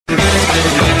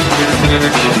Hey,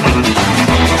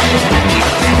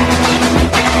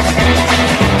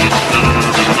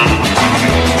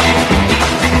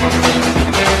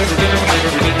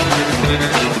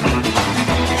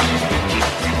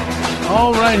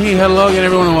 hello again,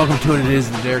 everyone, and welcome to it. It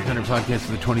is the Derek Hunter Podcast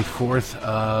for the 24th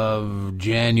of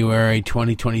January,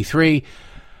 2023.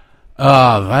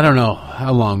 I don't know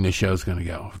how long this show's going to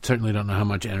go. Certainly don't know how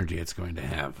much energy it's going to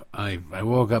have. I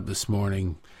woke up this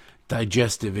morning,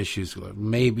 digestive issues,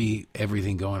 maybe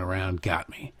everything going around got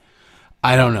me.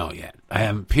 I don't know yet. I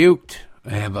haven't puked. I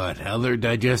have other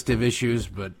digestive issues,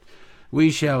 but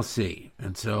we shall see.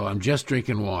 And so I'm just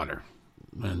drinking water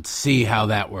and see how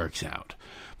that works out.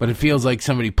 But it feels like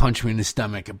somebody punched me in the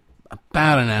stomach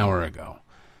about an hour ago.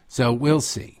 So we'll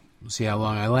see. We'll see how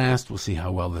long I last. We'll see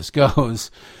how well this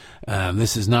goes.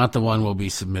 This is not the one we'll be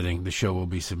submitting. The show will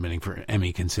be submitting for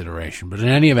Emmy consideration. But in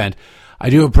any event, I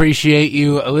do appreciate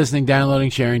you listening, downloading,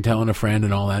 sharing, telling a friend,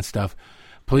 and all that stuff.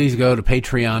 Please go to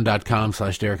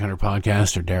patreon.com/Derek Hunter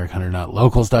Podcast or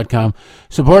DerekHunter.locals.com.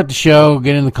 Support the show,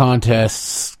 get in the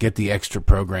contests, get the extra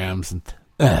programs, and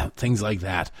things like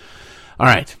that. All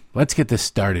right, let's get this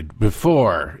started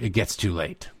before it gets too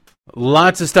late.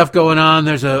 Lots of stuff going on.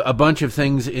 There's a bunch of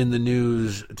things in the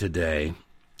news today.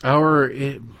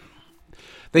 They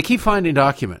keep finding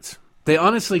documents. They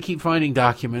honestly keep finding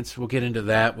documents. We'll get into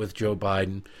that with Joe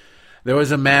Biden. There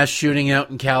was a mass shooting out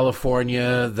in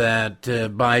California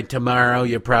that by tomorrow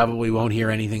you probably won't hear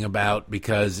anything about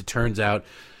because it turns out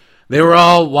they were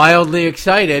all wildly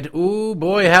excited. Ooh,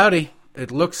 boy, howdy. It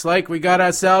looks like we got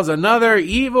ourselves another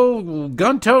evil,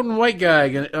 gun-toting white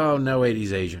guy. Oh, no, wait,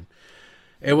 he's Asian.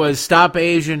 It was Stop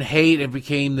Asian Hate. It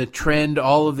became the trend.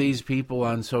 All of these people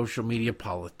on social media,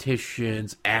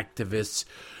 politicians, activists,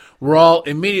 were all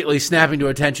immediately snapping to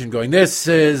attention going, this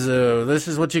is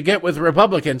what you get with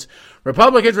Republicans.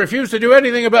 Republicans refuse to do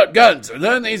anything about guns. And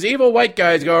then these evil white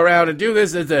guys go around and do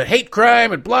this. It's a hate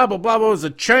crime and blah, blah, blah, blah. It was a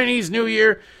Chinese New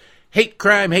Year. Hate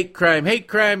crime, hate crime, hate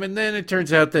crime, and then it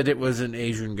turns out that it was an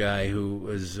Asian guy who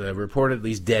was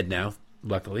reportedly dead now,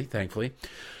 luckily, thankfully.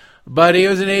 But he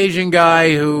was an Asian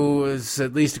guy who was,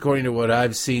 at least according to what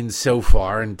I've seen so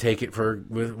far, and take it for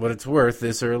what it's worth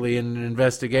this early in an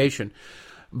investigation,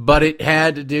 but it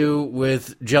had to do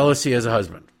with jealousy as a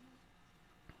husband.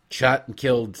 Shot and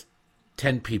killed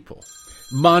 10 people.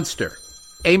 Monster.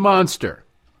 A monster.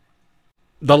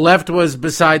 The left was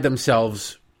beside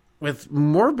themselves with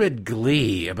morbid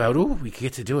glee about, we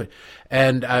get to do it.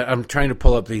 And I'm trying to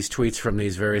pull up these tweets from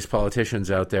these various politicians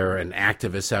out there and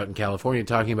activists out in California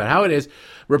talking about how it is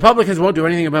Republicans won't do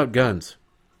anything about guns.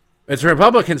 It's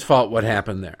Republicans' fault what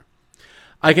happened there.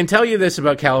 I can tell you this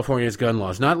about California's gun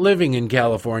laws, not living in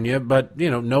California, but,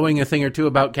 knowing a thing or two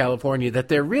about California, that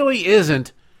there really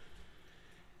isn't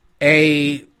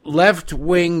a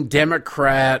left-wing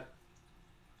Democrat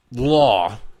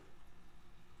law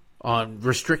on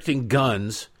restricting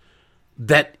guns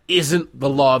that isn't the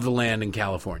law of the land in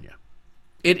California.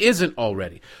 It isn't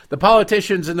already. The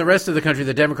politicians in the rest of the country,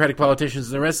 the Democratic politicians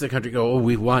in the rest of the country go,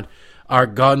 we want our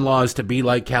gun laws to be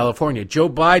like California. Joe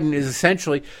Biden is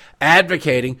essentially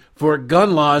advocating for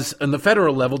gun laws on the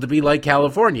federal level to be like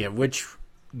California, which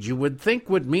you would think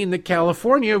would mean that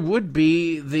California would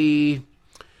be the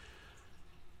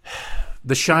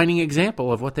shining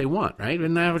example of what they want, right?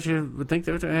 Isn't that what you would think?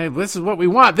 Hey, this is what we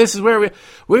want. This is where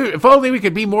we if only we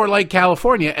could be more like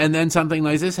California. And then something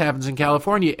like this happens in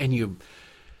California, and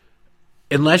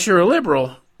unless you're a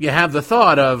liberal, you have the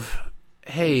thought of,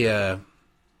 hey,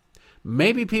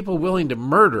 maybe people willing to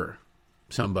murder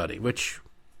somebody, which,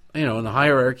 in the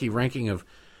hierarchy ranking of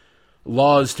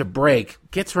laws to break,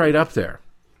 gets right up there.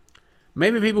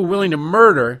 Maybe people willing to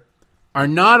murder are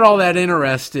not all that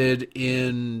interested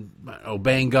in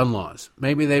obeying gun laws.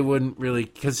 Maybe they wouldn't really,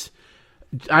 because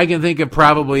I can think of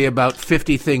probably about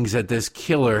 50 things that this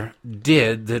killer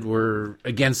did that were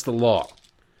against the law,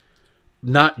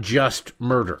 not just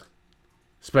murder,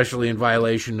 especially in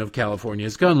violation of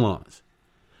California's gun laws.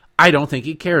 I don't think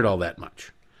he cared all that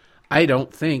much. I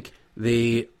don't think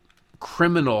the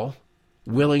criminal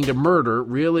willing to murder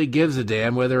really gives a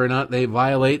damn whether or not they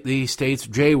violate the state's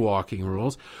jaywalking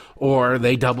rules, or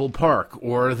they double park,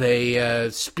 or they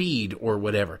speed, or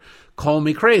whatever. Call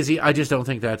me crazy, I just don't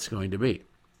think that's going to be.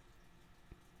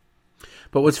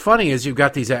 But what's funny is you've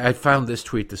got these, I found this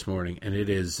tweet this morning, and it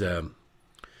is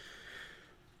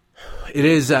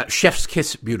Chef's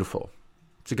Kiss Beautiful.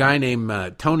 It's a guy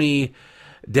named Tony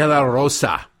De La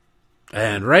Rosa,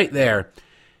 and right there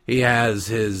he has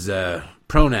his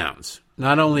pronouns.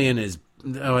 Not only in his,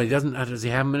 he doesn't, does he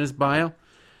have them in his bio?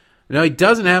 No, he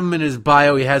doesn't have them in his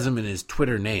bio, he has them in his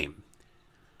Twitter name.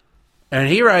 And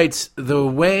he writes, the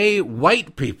way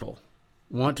white people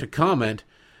want to comment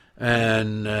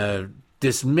and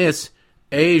dismiss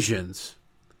Asians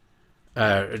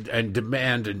and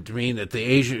demand and demean that the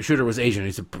Asian shooter was Asian.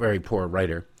 He's a very poor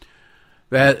writer.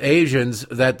 That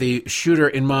the shooter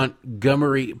in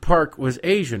Montgomery Park was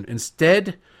Asian,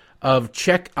 instead of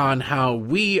check on how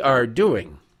we are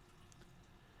doing,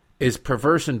 is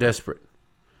perverse and desperate.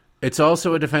 It's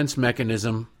also a defense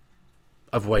mechanism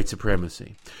of white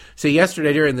supremacy. See,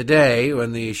 yesterday during the day,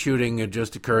 when the shooting had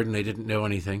just occurred and they didn't know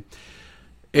anything,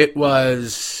 it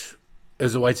was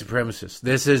a white supremacist.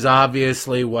 This is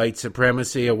obviously white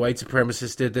supremacy. A white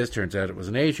supremacist did this. Turns out it was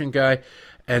an Asian guy.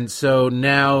 And so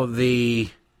now the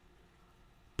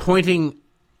pointing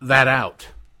that out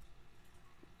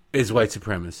is white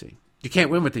supremacy. You can't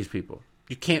win with these people.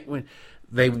 You can't win.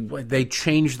 They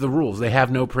change the rules. They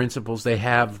have no principles. They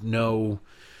have no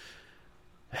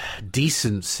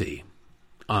decency.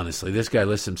 Honestly, this guy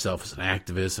lists himself as an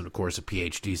activist and, of course, a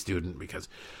PhD student because,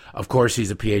 of course,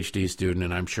 he's a PhD student,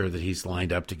 and I'm sure that he's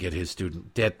lined up to get his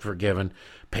student debt forgiven,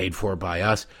 paid for by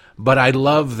us. But I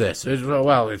love this. It's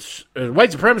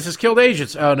white supremacists killed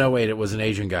Asians. Oh, no, wait, it was an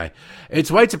Asian guy. It's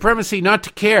white supremacy not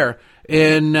to care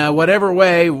in whatever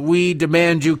way we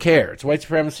demand you care. It's white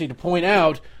supremacy to point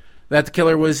out that the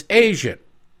killer was Asian.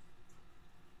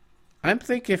 I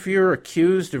think if you're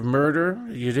accused of murder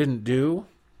you didn't do,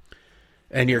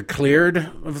 and you're cleared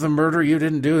of the murder you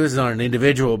didn't do, this is on an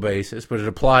individual basis, but it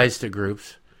applies to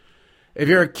groups. If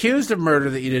you're accused of murder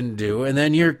that you didn't do, and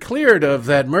then you're cleared of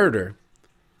that murder,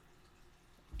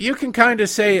 you can kind of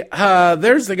say,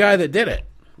 there's the guy that did it,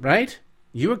 right?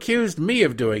 You accused me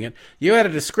of doing it. You had a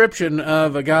description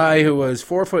of a guy who was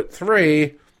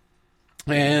 4'3",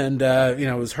 and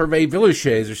it was Hervé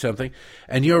Villechaize or something,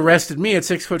 and you arrested me at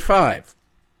 6'5".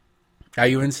 Are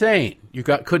you insane? You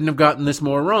couldn't have gotten this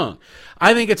more wrong.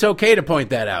 I think it's okay to point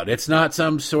that out. It's not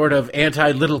some sort of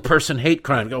anti-little person hate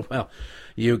crime. Go, well,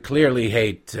 you clearly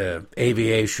hate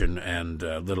aviation and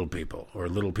little people, or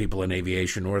little people in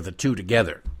aviation, or the two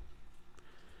together.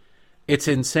 It's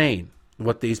insane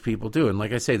what these people do. And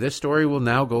like I say, this story will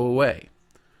now go away.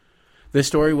 This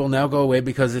story will now go away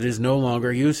because it is no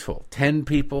longer useful. 10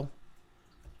 people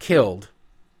killed.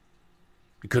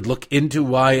 You could look into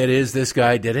why it is this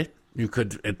guy did it. You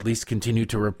could at least continue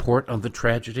to report on the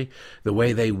tragedy the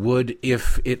way they would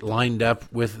if it lined up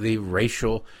with the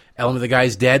racial element. The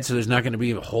guy's dead, so there's not going to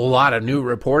be a whole lot of new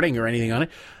reporting or anything on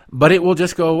it. But it will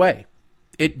just go away.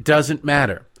 It doesn't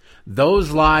matter.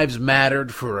 Those lives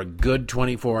mattered for a good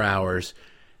 24 hours.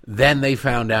 Then they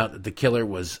found out that the killer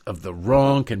was of the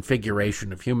wrong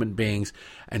configuration of human beings,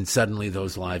 and suddenly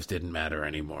those lives didn't matter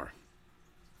anymore.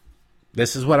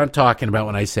 This is what I'm talking about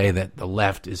when I say that the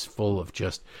left is full of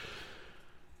just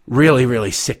really,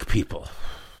 really sick people.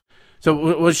 So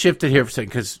we'll shift it here for a second,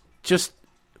 because just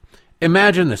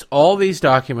imagine this. All these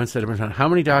documents that have been found, how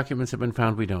many documents have been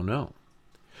found? We don't know.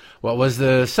 What was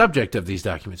the subject of these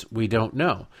documents? We don't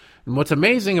know. And what's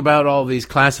amazing about all these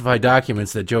classified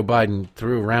documents that Joe Biden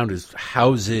threw around his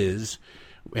houses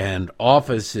and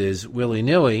offices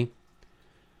willy-nilly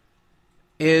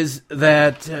is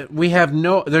that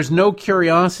there's no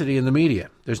curiosity in the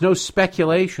media. There's no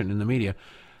speculation in the media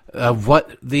of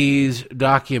what these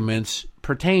documents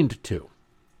pertained to.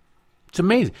 It's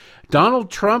amazing.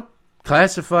 Donald Trump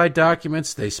classified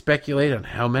documents. They speculate on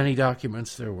how many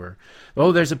documents there were.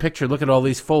 Oh, there's a picture. Look at all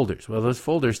these folders. Well, those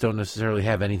folders don't necessarily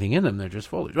have anything in them. They're just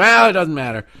folders. Well, it doesn't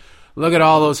matter. Look at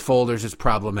all those folders. It's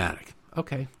problematic.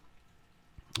 Okay.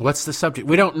 What's the subject?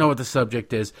 We don't know what the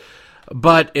subject is,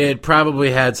 but it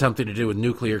probably had something to do with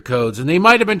nuclear codes. And they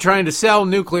might have been trying to sell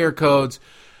nuclear codes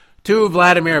to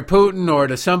Vladimir Putin or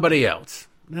to somebody else.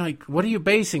 Like, what are you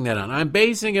basing that on? I'm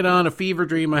basing it on a fever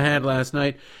dream I had last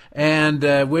night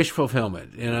and wish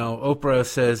fulfillment. You know, Oprah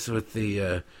says with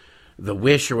the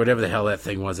wish or whatever the hell that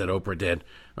thing was that Oprah did.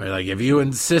 Right? Like, if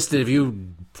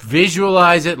you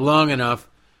visualize it long enough,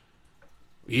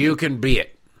 you can be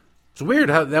it. It's weird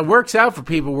how that works out for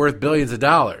people worth billions of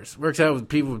dollars. It works out with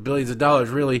people with billions of dollars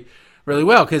really, really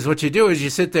well. Because what you do is you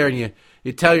sit there and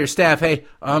you tell your staff, hey,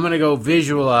 I'm going to go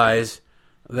visualize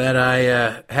that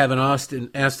I have an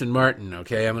Aston Martin,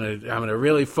 okay? I'm gonna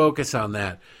really focus on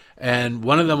that. And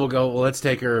one of them will go, well, let's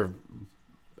take her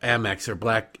Amex or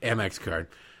black Amex card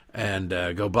and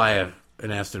go buy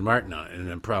an Aston Martin on it, and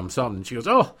then problem solved. And she goes,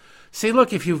 oh, see,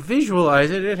 look, if you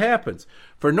visualize it, it happens.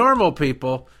 For normal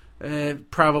people,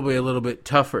 probably a little bit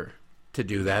tougher to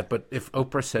do that, but if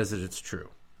Oprah says it, it's true.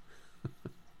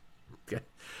 Okay.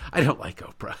 I don't like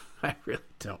Oprah. I really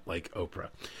don't like Oprah.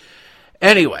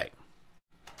 Anyway,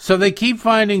 so they keep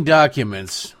finding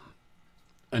documents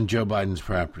on Joe Biden's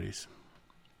properties.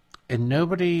 And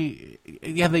nobody,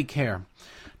 they care.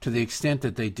 To the extent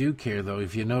that they do care, though,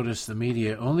 if you notice, the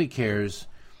media only cares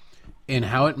in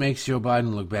how it makes Joe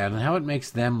Biden look bad and how it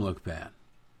makes them look bad.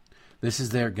 This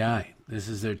is their guy. This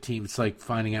is their team. It's like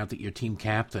finding out that your team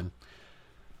captain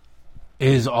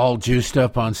is all juiced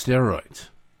up on steroids.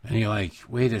 And you're like,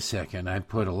 wait a second, I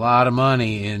put a lot of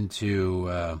money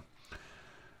into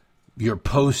your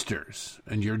posters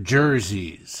and your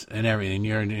jerseys and everything.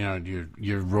 You're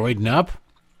roiding up.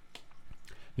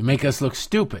 You make us look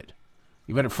stupid.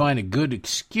 You better find a good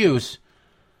excuse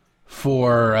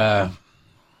for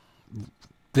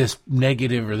this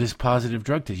negative or this positive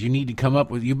drug test. You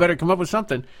better come up with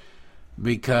something,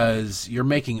 because you're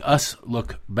making us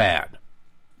look bad.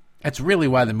 That's really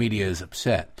why the media is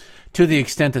upset. To the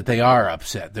extent that they are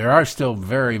upset, there are still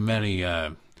very many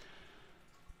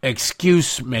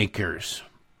excuse makers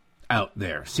out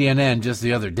there. CNN just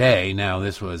the other day, now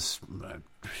this was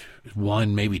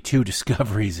one, maybe two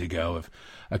discoveries ago of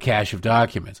a cache of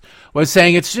documents, was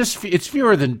saying it's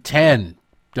fewer than 10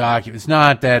 documents. It's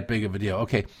not that big of a deal.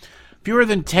 Okay, fewer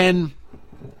than 10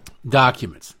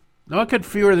 documents. Now, what could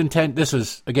fewer than 10, this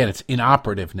was, again, it's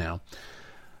inoperative now,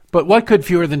 but what could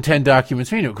fewer than 10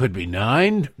 documents mean? It could be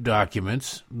 9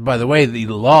 documents. By the way, the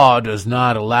law does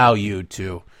not allow you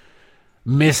to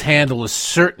mishandle a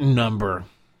certain number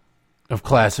of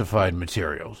classified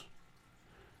materials.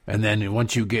 And then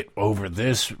once you get over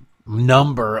this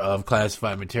number of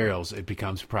classified materials, it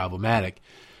becomes problematic.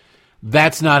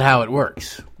 That's not how it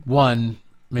works. One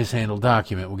mishandled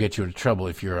document will get you into trouble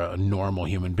if you're a normal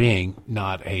human being,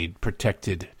 not a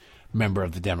protected member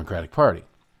of the Democratic Party.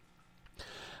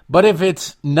 But if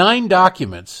it's 9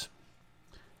 documents,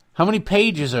 how many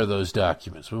pages are those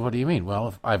documents? Well, what do you mean?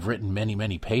 Well, I've written many,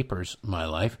 many papers in my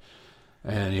life.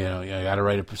 And, I got to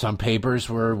write it. Some papers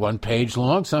were 1 page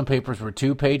long. Some papers were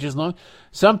 2 pages long.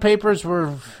 Some papers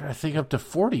were, I think, up to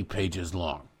 40 pages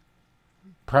long.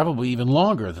 Probably even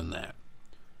longer than that.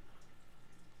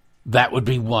 That would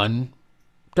be 1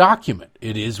 document.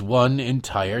 It is 1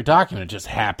 entire document. It just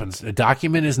happens. A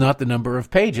document is not the number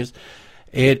of pages.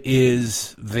 It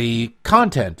is the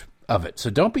content of it. So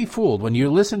don't be fooled. When you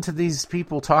listen to these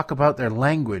people talk about their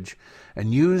language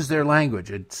and use their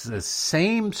language, it's the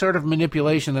same sort of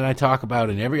manipulation that I talk about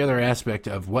in every other aspect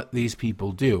of what these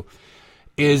people do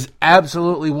is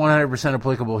absolutely 100%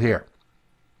 applicable here.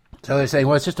 So they're saying,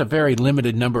 well, it's just a very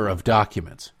limited number of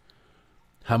documents.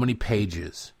 How many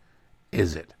pages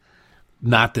is it?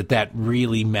 Not that that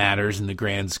really matters in the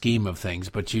grand scheme of things,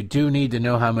 but you do need to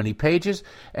know how many pages,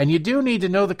 and you do need to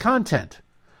know the content,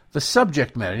 the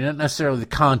subject matter, not necessarily the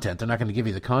content. They're not going to give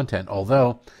you the content,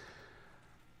 although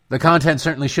the content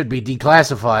certainly should be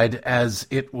declassified as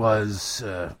it was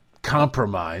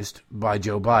compromised by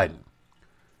Joe Biden.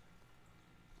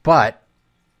 But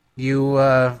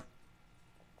you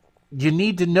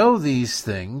need to know these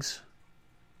things,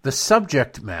 the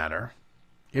subject matter,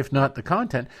 if not the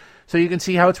content, so you can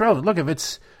see how it's relevant. Look, if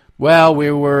it's, well,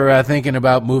 we were thinking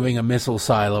about moving a missile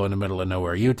silo in the middle of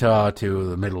nowhere, Utah, to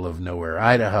the middle of nowhere,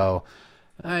 Idaho,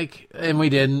 and we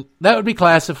didn't, that would be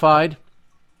classified.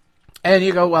 And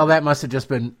you go, well, that must have just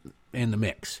been in the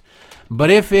mix. But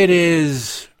if it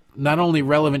is not only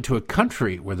relevant to a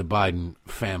country where the Biden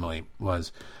family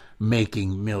was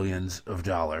making millions of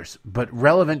dollars, but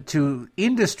relevant to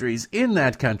industries in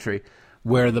that country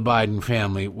where the Biden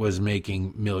family was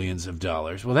making millions of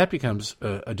dollars, well, that becomes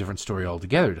a different story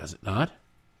altogether, does it not?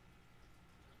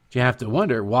 You have to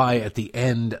wonder why at the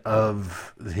end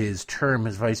of his term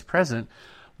as vice president,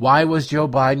 why was Joe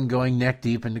Biden going neck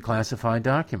deep into classified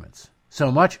documents?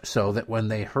 So much so that when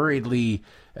they hurriedly,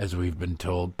 as we've been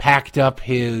told, packed up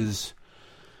his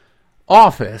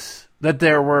office, that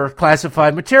there were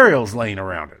classified materials laying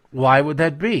around it. Why would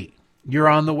that be? You're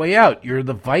on the way out. You're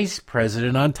the vice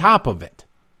president on top of it.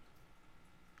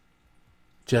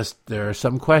 Just there are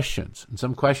some questions, and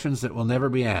some questions that will never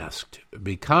be asked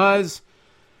because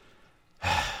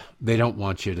they don't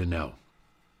want you to know.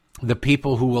 The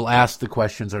people who will ask the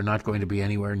questions are not going to be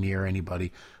anywhere near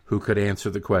anybody who could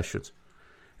answer the questions.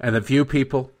 And the few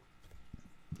people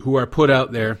who are put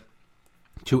out there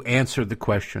to answer the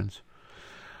questions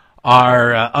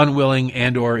are unwilling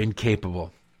and or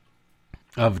incapable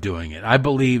of doing it. I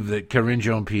believe that Karine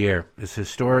Jean-Pierre, as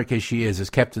historic as she is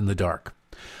kept in the dark.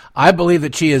 I believe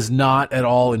that she is not at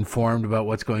all informed about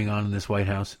what's going on in this White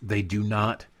House. They do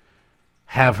not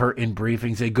have her in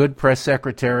briefings. A good press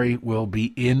secretary will be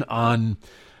in on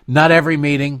not every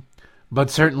meeting, but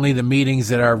certainly the meetings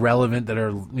that are relevant, that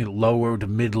are lower to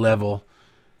mid-level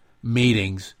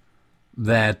meetings.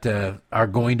 that are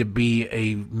going to be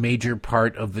a major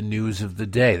part of the news of the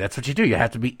day. That's what you do. You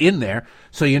have to be in there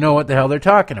so you know what the hell they're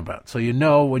talking about, so you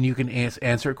know when you can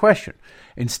answer a question.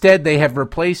 Instead, they have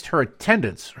replaced her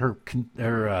attendance, her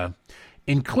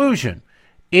inclusion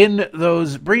in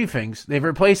those briefings. They've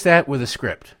replaced that with a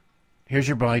script. Here's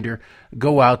your binder.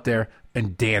 Go out there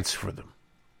and dance for them.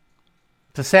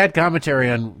 It's a sad commentary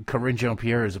on Karine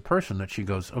Jean-Pierre as a person that she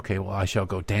goes, okay, well, I shall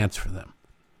go dance for them.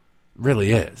 It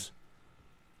really is.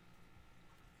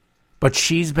 But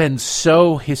she's been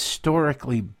so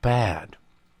historically bad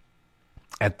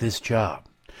at this job,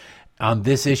 on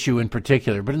this issue in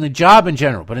particular, but in the job in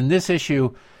general, but in this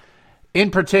issue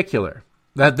in particular,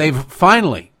 that they've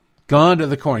finally gone to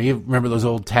the corner. You remember those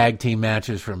old tag team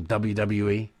matches from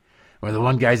WWE, where the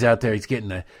one guy's out there, he's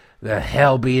getting the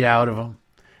hell beat out of him,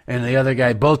 and the other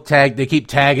guy, they keep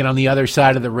tagging on the other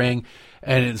side of the ring.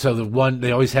 And so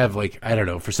they always have, like, I don't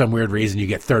know, for some weird reason, you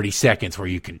get 30 seconds where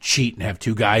you can cheat and have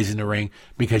two guys in the ring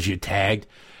because you tagged.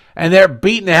 And they're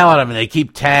beating the hell out of him, and they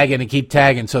keep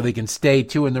tagging so they can stay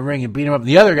two in the ring and beat him up. And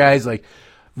the other guy's, like,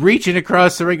 reaching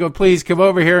across the ring, going, please come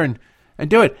over here and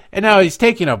do it. And now he's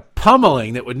taking a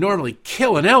pummeling that would normally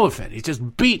kill an elephant. He's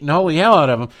just beating holy hell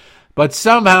out of him. But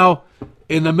somehow,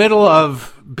 in the middle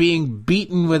of being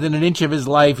beaten within an inch of his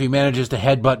life, he manages to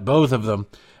headbutt both of them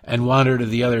and wander to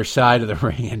the other side of the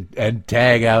ring and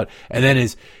tag out. And then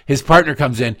his partner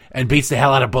comes in and beats the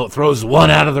hell out of both, throws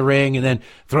one out of the ring, and then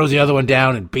throws the other one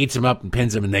down and beats him up and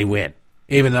pins him, and they win.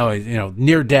 Even though,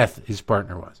 near death his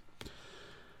partner was.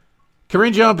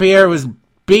 Karine Jean-Pierre was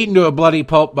beaten to a bloody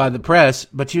pulp by the press,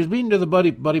 but she was beaten to the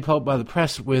bloody pulp by the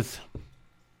press with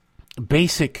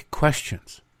basic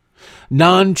questions.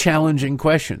 Non-challenging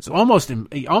questions. You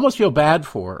almost feel bad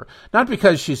for her. Not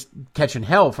because she's catching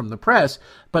hell from the press,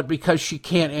 but because she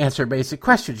can't answer basic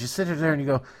questions. You sit there and you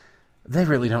go, they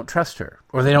really don't trust her,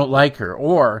 or they don't like her,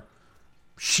 or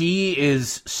she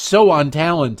is so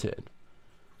untalented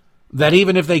that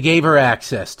even if they gave her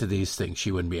access to these things,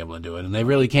 she wouldn't be able to do it. And they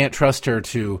really can't trust her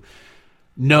to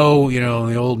know,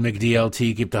 the old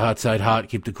McDLT, keep the hot side hot,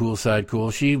 keep the cool side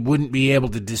cool. She wouldn't be able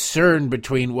to discern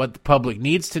between what the public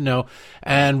needs to know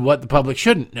and what the public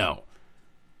shouldn't know.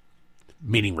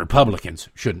 Meaning Republicans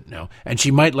shouldn't know. And she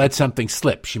might let something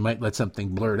slip. She might let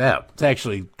something blurt out. It's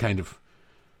actually kind of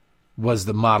was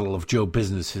the model of Joe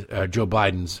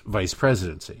Biden's vice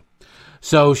presidency.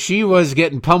 So she was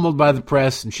getting pummeled by the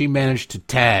press, and she managed to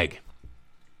tag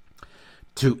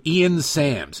to Ian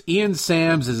Sams. Ian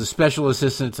Sams is a special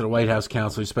assistant to the White House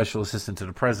counsel, special assistant to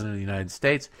the President of the United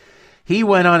States. He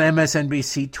went on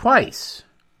MSNBC twice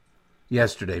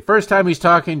yesterday. First time he's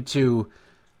talking to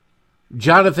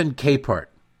Jonathan Capehart.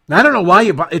 Now, I don't know why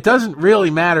it doesn't really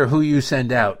matter who you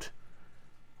send out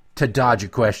to dodge a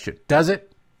question, does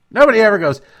it? Nobody ever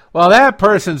goes, well, that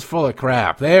person's full of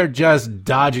crap. They're just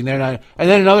dodging. They're not. And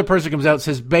then another person comes out and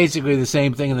says basically the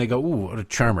same thing, and they go, ooh, what a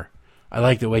charmer. I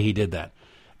like the way he did that.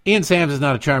 Ian Sams is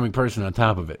not a charming person on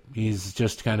top of it. He's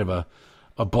just kind of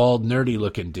a bald,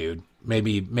 nerdy-looking dude,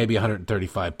 maybe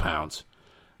 135 pounds.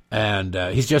 And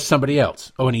he's just somebody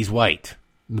else. Oh, and he's white.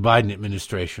 The Biden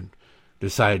administration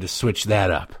decided to switch that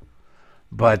up.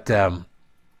 But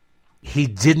he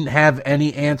didn't have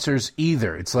any answers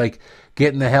either. It's like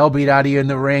getting the hell beat out of you in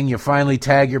the ring. You finally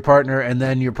tag your partner, and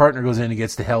then your partner goes in and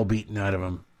gets the hell beaten out of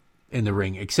him in the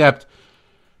ring. Except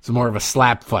it's more of a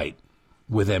slap fight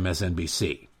with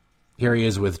MSNBC. Here he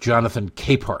is with Jonathan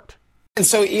Capehart. And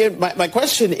so, Ian, my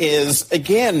question is,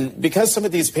 again, because some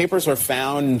of these papers were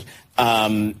found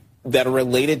that are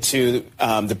related to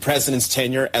the president's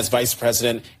tenure as vice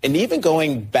president, and even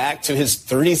going back to his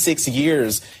 36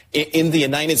 years in the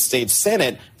United States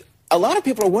Senate, a lot of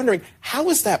people are wondering, how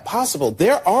is that possible?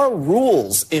 There are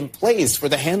rules in place for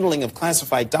the handling of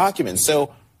classified documents.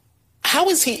 So how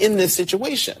is he in this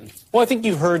situation? Well, I think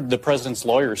you heard the president's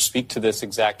lawyers speak to this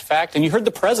exact fact, and you heard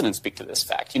the president speak to this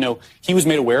fact. He was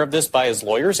made aware of this by his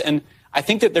lawyers, and I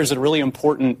think that there's a really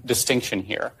important distinction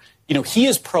here. He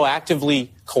is proactively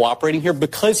cooperating here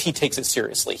because he takes it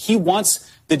seriously. He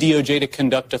wants the DOJ to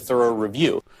conduct a thorough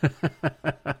review.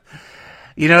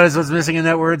 You notice what's missing in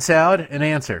that word salad? An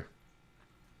answer.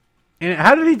 And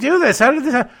how did he do this? How did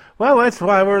this happen? Well, that's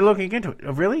why we're looking into it.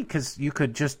 Oh, really? Because you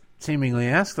could just seemingly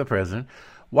ask the president,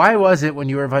 why was it when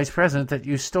you were vice president that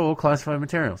you stole classified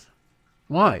materials?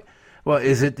 Why? Well,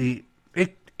 is it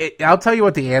I'll tell you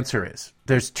what the answer is.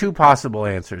 There's two possible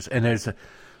answers, and there's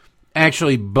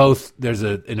actually both. There's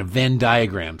in a Venn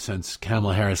diagram, since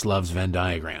Kamala Harris loves Venn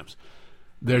diagrams.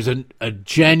 There's a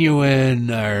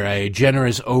genuine or a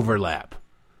generous overlap.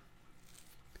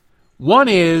 One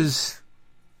is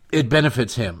it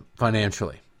benefits him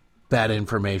financially. that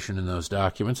information in those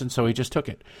documents, and so he just took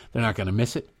it. They're not going to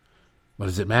miss it. What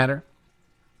does it matter?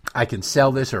 I can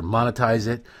sell this or monetize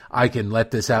it. I can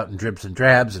let this out in dribs and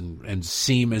drabs and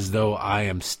seem as though I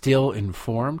am still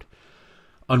informed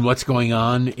on what's going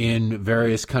on in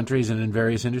various countries and in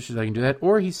various industries. I can do that.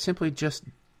 Or he simply just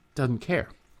doesn't care.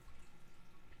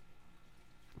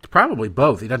 It's probably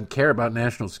both. He doesn't care about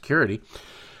national security.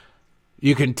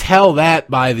 You can tell that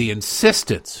by the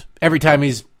insistence. Every time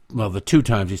the 2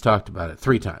 times he's talked about it,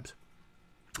 3 times.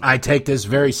 I take this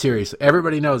very seriously.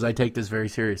 Everybody knows I take this very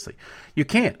seriously. You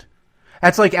can't.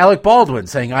 That's like Alec Baldwin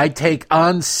saying, I take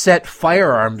on-set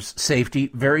firearms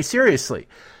safety very seriously.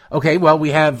 Okay, well,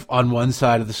 we have on one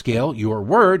side of the scale your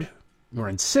word, your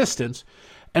insistence,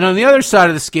 and on the other side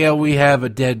of the scale we have a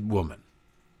dead woman.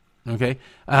 Okay?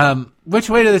 Which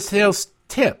way do the scales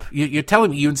tip? You're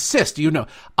telling me, you insist, you know,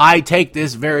 I take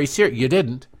this very seriously. You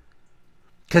didn't.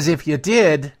 Because if you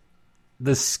did,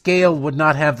 the scale would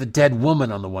not have the dead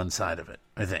woman on the one side of it,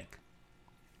 I think.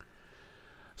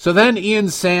 So then Ian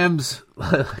Sams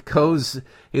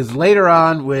is later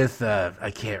on with,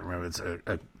 I can't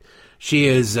remember, she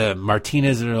is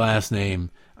Martinez in her last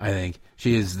name, I think.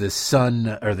 She is the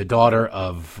son or the daughter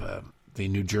of the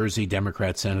New Jersey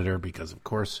Democrat senator, because of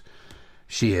course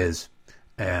she is,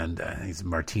 and he's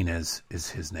Martinez is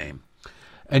his name.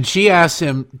 And she asks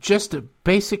him just a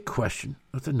basic question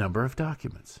with the number of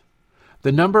documents.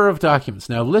 The number of documents.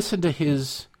 Now listen to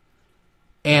his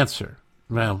answer.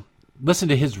 Well, listen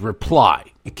to his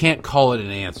reply. You can't call it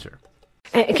an answer.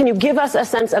 Can you give us a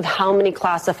sense of how many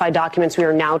classified documents we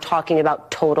are now talking about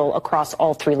total across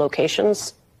all 3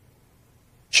 locations?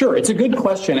 Sure, it's a good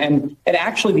question. And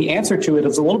actually the answer to it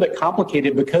is a little bit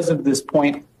complicated because of this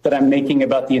point that I'm making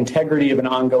about the integrity of an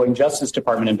ongoing Justice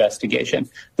Department investigation.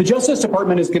 The Justice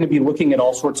Department is going to be looking at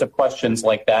all sorts of questions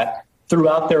like that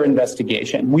throughout their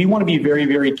investigation. We want to be very,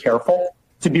 very careful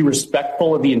to be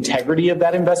respectful of the integrity of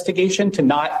that investigation, to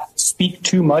not speak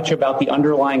too much about the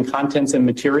underlying contents and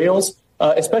materials,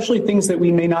 especially things that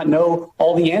we may not know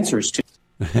all the answers to.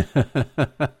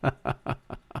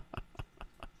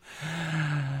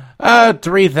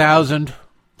 3,000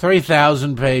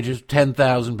 pages,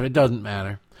 10,000 pages, it doesn't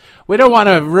matter. We don't want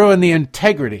to ruin the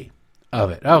integrity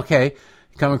of it. Okay,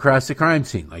 come across the crime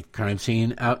scene, like crime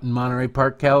scene out in Monterey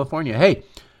Park, California. Hey,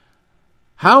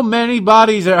 how many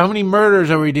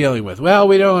murders are we dealing with? Well,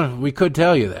 we could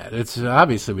tell you that. It's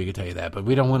obviously we could tell you that, but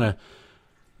we don't want to.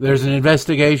 There's an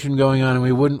investigation going on, and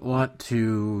we wouldn't want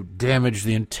to damage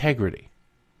the integrity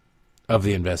of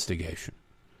the investigation.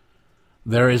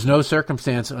 There is no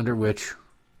circumstance under which,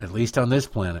 at least on this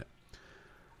planet,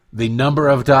 the number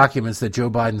of documents that Joe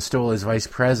Biden stole as vice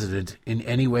president in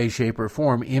any way, shape, or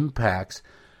form impacts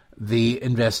the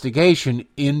investigation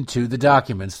into the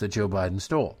documents that Joe Biden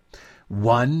stole.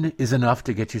 1 is enough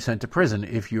to get you sent to prison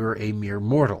if you're a mere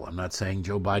mortal. I'm not saying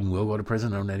Joe Biden will go to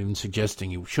prison. I'm not even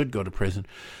suggesting you should go to prison.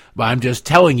 But I'm just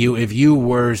telling you, if you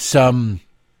were some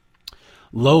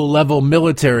low-level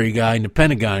military guy in the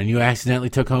Pentagon and you accidentally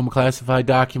took home a classified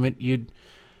document, you'd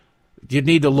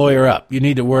need to lawyer up. You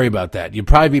need to worry about that. You'd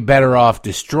probably be better off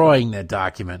destroying that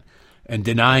document and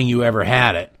denying you ever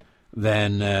had it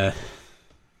than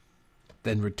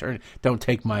return it. Don't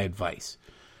take my advice.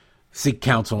 Seek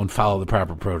counsel and follow the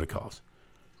proper protocols.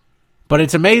 But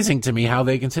it's amazing to me how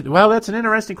they can say, well, that's an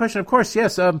interesting question. Of course,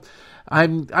 yes, I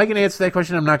can answer that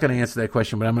question. I'm not going to answer that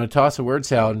question, but I'm going to toss a word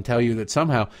salad and tell you that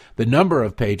somehow the number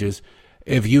of pages,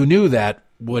 if you knew that,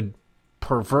 would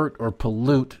pervert or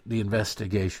pollute the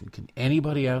investigation. Can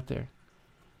anybody out there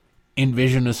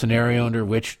envision a scenario under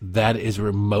which that is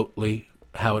remotely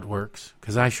how it works?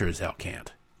 Because I sure as hell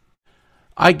can't.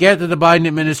 I get that the Biden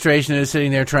administration is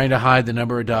sitting there trying to hide the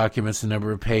number of documents, the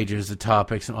number of pages, the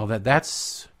topics, and all that.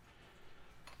 That's,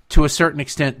 to a certain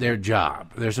extent, their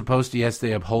job. They're supposed to, yes,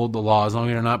 they uphold the law. As long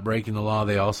as they're not breaking the law,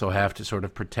 they also have to sort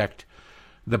of protect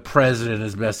the president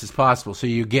as best as possible. So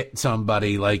you get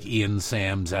somebody like Ian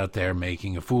Sams out there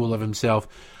making a fool of himself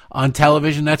on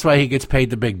television. That's why he gets paid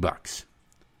the big bucks.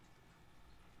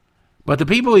 But the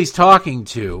people he's talking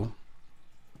to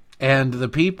and the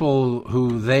people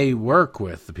who they work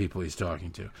with, the people he's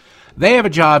talking to, they have a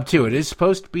job too. It is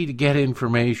supposed to be to get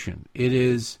information. It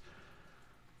is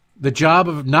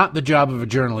not the job of a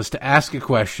journalist to ask a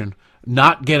question,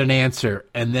 not get an answer,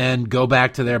 and then go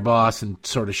back to their boss and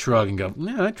sort of shrug and go,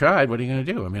 yeah, I tried. What are you going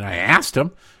to do? I mean, I asked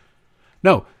him.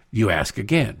 No, you ask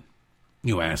again.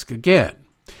 You ask again.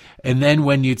 And then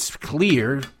when it's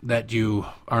clear that you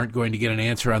aren't going to get an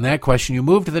answer on that question, you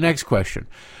move to the next question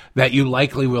that you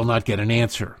likely will not get an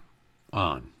answer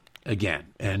on again.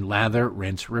 And lather,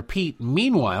 rinse, repeat.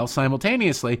 Meanwhile,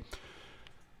 simultaneously,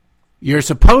 You're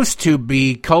supposed to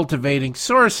be cultivating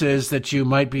sources that you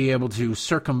might be able to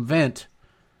circumvent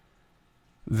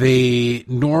the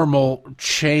normal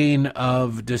chain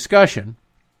of discussion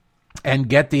and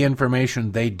get the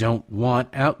information they don't want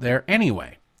out there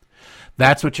anyway.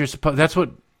 That's what you're supposed. That's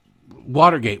what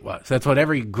Watergate was. That's what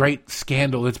every great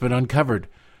scandal that's been uncovered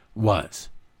was.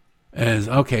 As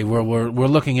okay, we're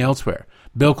looking elsewhere.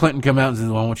 Bill Clinton come out and says,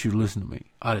 well, I want you to listen to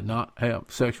me. I did not have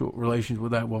sexual relations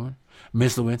with that woman,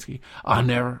 Miss Lewinsky. I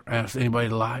never asked anybody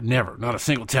to lie. Never. Not a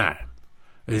single time.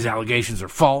 These allegations are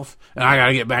false, and I got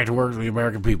to get back to work with the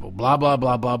American people. Blah, blah,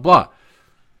 blah, blah, blah.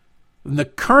 In the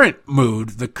current mood,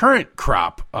 the current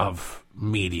crop of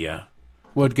media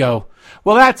would go,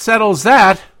 well, that settles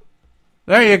that.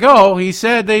 There you go. He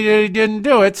said he didn't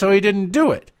do it, so he didn't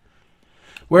do it.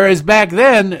 Whereas back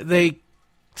then, they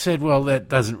said, well, that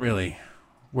doesn't really...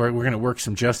 We're going to work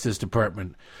some Justice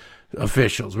Department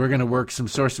officials. We're going to work some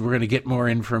sources. We're going to get more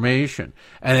information.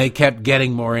 And they kept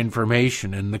getting more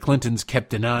information, and the Clintons kept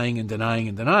denying and denying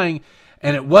and denying.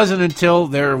 And it wasn't until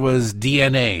there was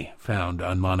DNA found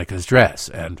on Monica's dress.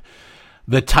 And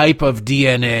the type of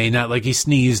DNA, not like he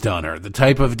sneezed on her, the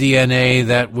type of DNA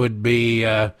that would be...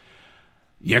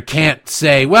 you can't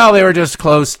say, well, they were just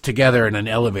close together in an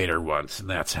elevator once, and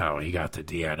that's how he got the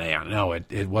DNA on. No,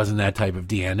 it wasn't that type of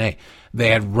DNA. They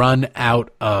had run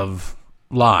out of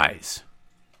lies,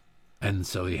 and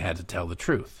so he had to tell the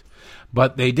truth.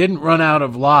 But they didn't run out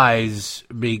of lies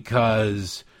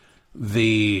because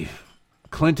the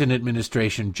Clinton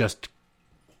administration just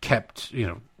kept,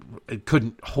 it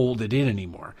couldn't hold it in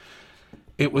anymore.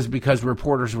 It was because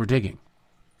reporters were digging.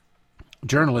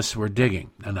 Journalists were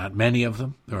digging, and not many of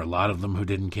them. There were a lot of them who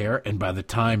didn't care. And by the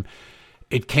time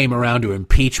it came around to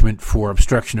impeachment for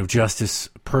obstruction of justice,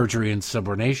 perjury, and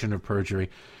subornation of perjury,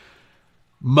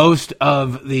 most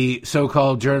of the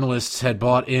so-called journalists had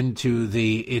bought into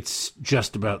it's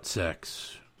just about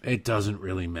sex. It doesn't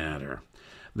really matter.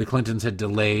 The Clintons had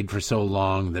delayed for so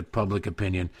long that public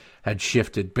opinion had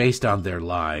shifted based on their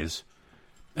lies.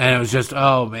 And it was just,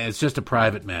 oh, man, it's just a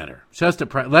private matter.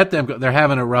 Let them go. They're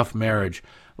having a rough marriage.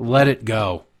 Let it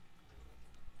go.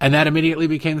 And that immediately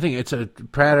became the thing. It's a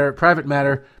private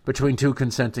matter between two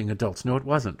consenting adults. No, it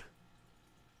wasn't.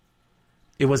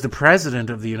 It was the President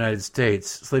of the United States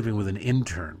sleeping with an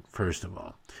intern, first of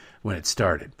all, when it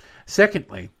started.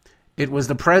 Secondly, it was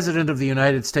the President of the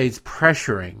United States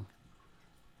pressuring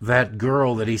that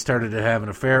girl that he started to have an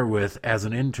affair with as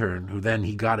an intern, who then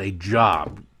he got a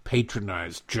job,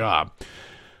 patronized job,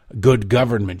 good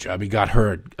government job. He got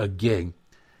her a gig.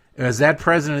 It was that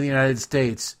President of the United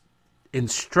States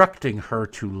instructing her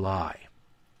to lie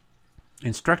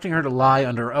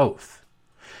under oath,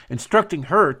 instructing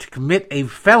her to commit a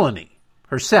felony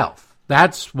herself.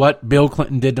 That's what Bill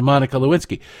Clinton did to Monica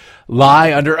Lewinsky.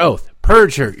 Lie under oath.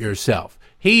 Perjure yourself.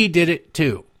 He did it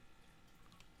too.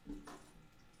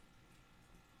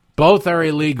 Both are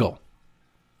illegal.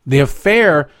 The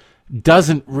affair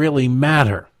doesn't really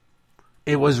matter.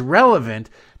 It was relevant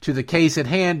to the case at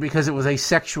hand because it was a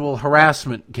sexual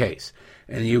harassment case.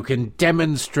 And you can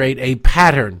demonstrate a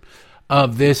pattern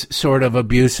of this sort of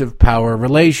abusive power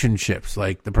relationships,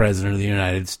 like the President of the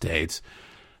United States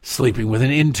sleeping with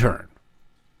an intern.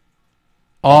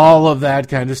 All of that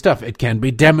kind of stuff. It can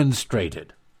be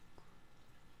demonstrated.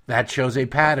 That shows a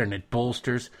pattern. It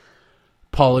bolsters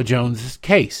Paula Jones's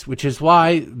case, which is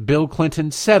why Bill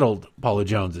Clinton settled Paula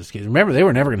Jones's case. Remember, they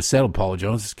were never going to settle Paula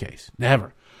Jones's case.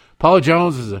 Never. Paula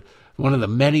Jones was one of the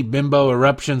many bimbo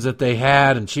eruptions that they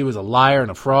had, and she was a liar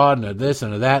and a fraud and a this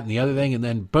and a that and the other thing, and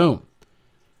then boom.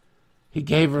 He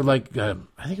gave her I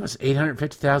think it was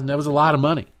 $850,000. That was a lot of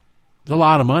money. It was a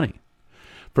lot of money.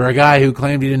 For a guy who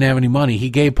claimed he didn't have any money, he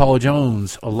gave Paula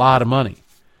Jones a lot of money.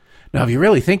 Now, if you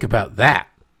really think about that,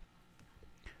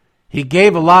 he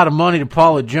gave a lot of money to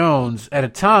Paula Jones at a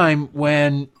time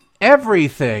when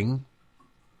everything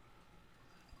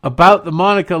about the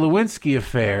Monica Lewinsky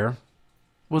affair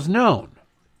was known.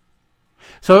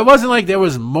 So it wasn't like there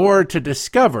was more to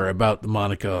discover about the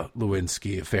Monica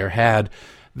Lewinsky affair had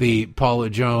the Paula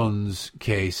Jones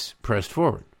case pressed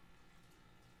forward.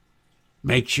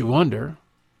 Makes you wonder,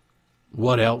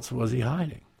 what else was he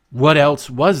hiding? What else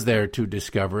was there to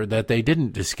discover that they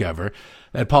didn't discover,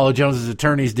 that Paula Jones's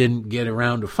attorneys didn't get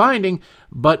around to finding,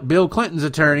 but Bill Clinton's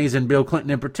attorneys, and Bill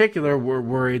Clinton in particular, were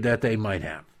worried that they might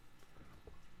have?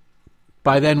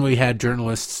 By then, we had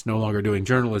journalists no longer doing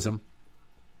journalism.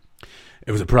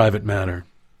 It was a private matter.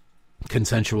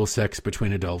 Consensual sex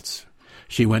between adults.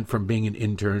 She went from being an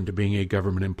intern to being a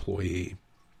government employee.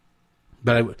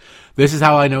 But this is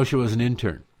how I know she was an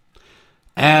intern.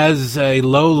 As a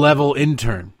low-level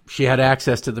intern, she had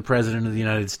access to the President of the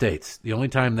United States. The only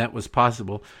time that was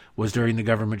possible was during the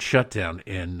government shutdown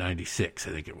in 96,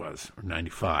 I think it was, or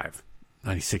 95,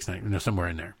 96, 90, somewhere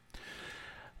in there.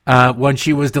 When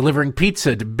she was delivering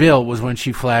pizza to Bill was when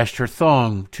she flashed her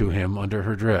thong to him under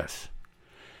her dress.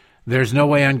 There's no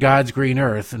way on God's green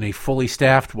earth in a fully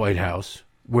staffed White House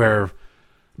where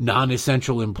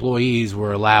non-essential employees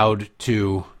were allowed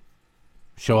to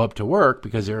show up to work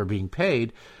because they were being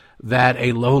paid, that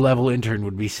a low-level intern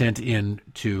would be sent in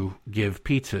to give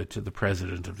pizza to the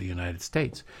President of the United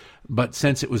States. But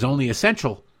since it was only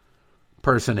essential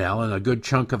personnel and a good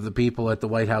chunk of the people at the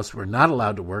White House were not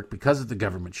allowed to work because of the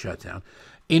government shutdown,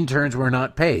 interns were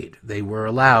not paid. They were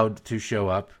allowed to show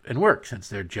up and work since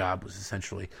their job was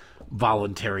essentially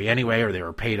voluntary anyway, or they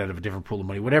were paid out of a different pool of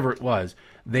money, whatever it was,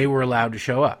 they were allowed to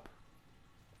show up.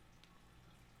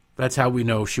 That's how we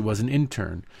know she was an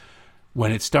intern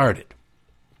when it started.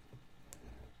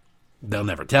 They'll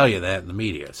never tell you that in the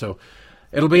media. So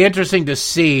it'll be interesting to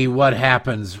see what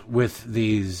happens with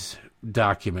these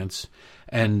documents,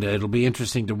 and it'll be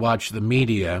interesting to watch the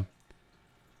media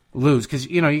lose, because,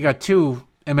 you got two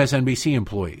MSNBC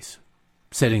employees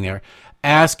sitting there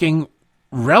asking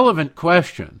relevant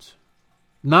questions,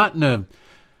 not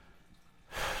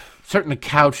certainly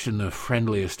couched in the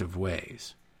friendliest of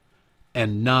ways,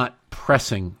 and not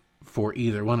pressing for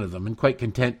either one of them, and quite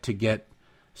content to get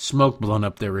smoke blown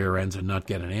up their rear ends and not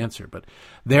get an answer. But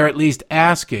they're at least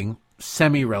asking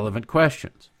semi-relevant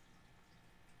questions.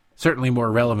 Certainly more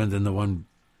relevant than the one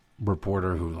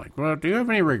reporter who, well, do you have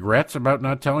any regrets about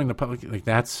not telling the public?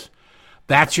 That's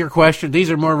your question?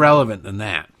 These are more relevant than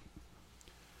that.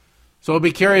 So I'll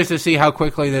be curious to see how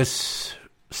quickly this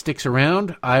sticks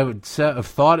around. I would have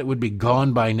thought it would be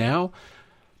gone by now.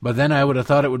 But then I would have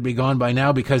thought it would be gone by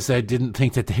now because I didn't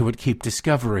think that they would keep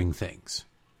discovering things.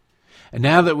 And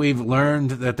now that we've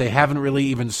learned that they haven't really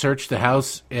even searched the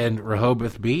house in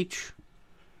Rehoboth Beach,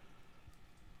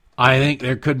 I think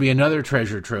there could be another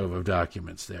treasure trove of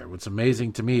documents there. What's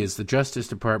amazing to me is the Justice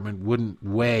Department wouldn't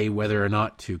weigh whether or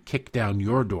not to kick down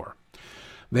your door.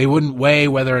 They wouldn't weigh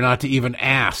whether or not to even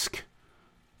ask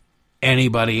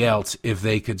anybody else if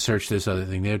they could search this other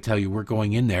thing. They would tell you, we're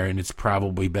going in there and it's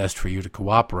probably best for you to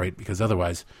cooperate because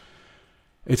otherwise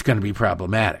it's going to be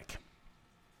problematic.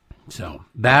 So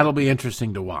that'll be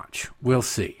interesting to watch. We'll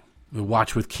see. We'll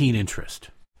watch with keen interest.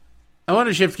 I want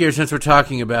to shift gears since we're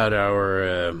talking about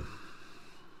our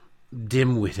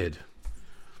dim-witted,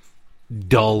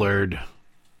 dullard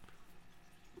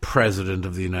President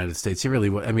of the United States. He really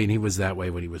was. I mean, he was that way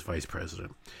when he was vice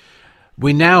president.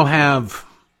 We now have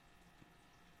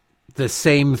the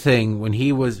same thing when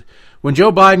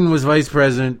Joe Biden was vice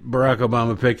president. Barack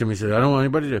Obama picked him. He said, I don't want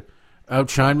anybody to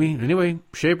outshine me in any way,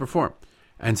 shape, or form.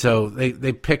 And so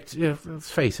they picked,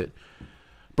 let's face it,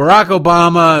 Barack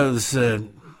Obama is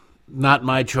not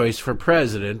my choice for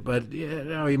president, but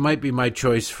he might be my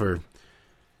choice for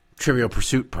Trivial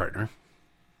Pursuit partner.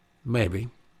 Maybe.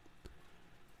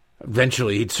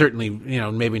 Eventually, he'd certainly,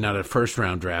 maybe not a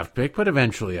first-round draft pick, but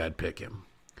eventually I'd pick him.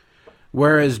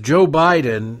 Whereas Joe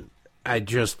Biden,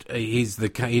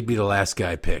 he'd be the last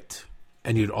guy picked,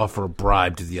 and you'd offer a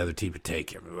bribe to the other team to take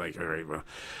him. Like, all right, well,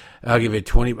 I'll give you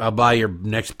 20. I'll buy your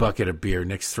next bucket of beer,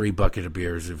 next 3 bucket of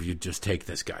beers if you just take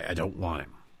this guy. I don't want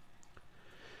him.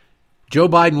 Joe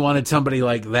Biden wanted somebody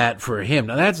like that for him.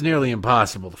 Now, that's nearly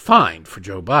impossible to find for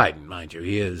Joe Biden, mind you.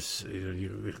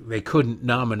 They couldn't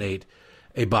nominate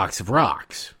a box of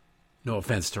rocks. No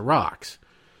offense to rocks.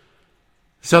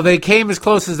 So they came as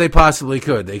close as they possibly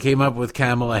could. They came up with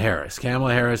Kamala Harris.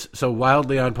 Kamala Harris, so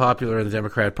wildly unpopular in the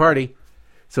Democrat Party,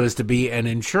 so as to be an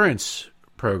insurance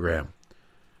program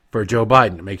for Joe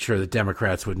Biden to make sure that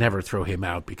Democrats would never throw him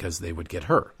out because they would get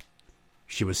her.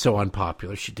 She was so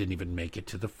unpopular, she didn't even make it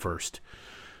to the first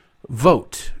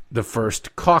vote, the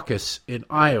first caucus in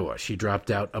Iowa. She dropped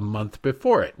out a month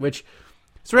before it, which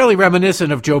is really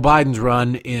reminiscent of Joe Biden's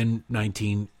run in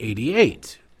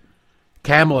 1988.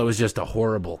 Kamala was just a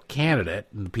horrible candidate,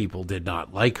 and people did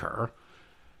not like her,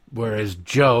 whereas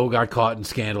Joe got caught in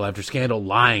scandal after scandal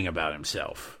lying about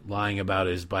himself, lying about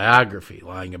his biography,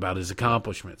 lying about his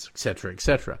accomplishments, etc.,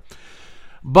 etc.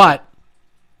 But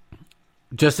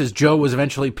just as Joe was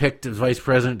eventually picked as vice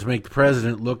president to make the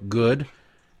president look good,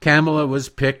 Kamala was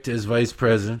picked as vice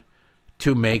president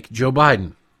to make Joe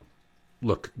Biden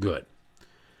look good.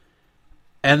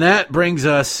 And that brings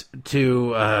us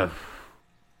to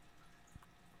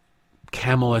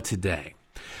Kamala today.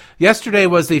 Yesterday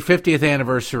was the 50th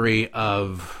anniversary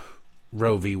of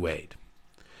Roe v. Wade.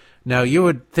 Now, you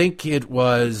would think it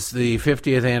was the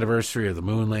 50th anniversary of the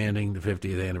moon landing, the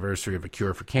 50th anniversary of a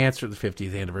cure for cancer, the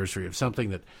 50th anniversary of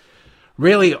something that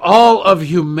really all of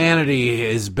humanity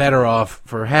is better off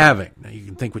for having. Now, you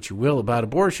can think what you will about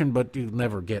abortion, but you'll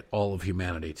never get all of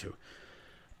humanity to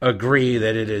agree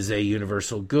that it is a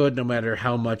universal good, no matter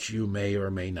how much you may or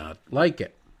may not like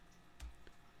it.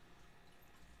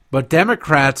 But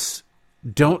Democrats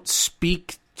don't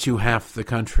speak to half the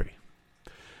country.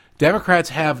 Democrats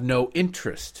have no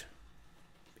interest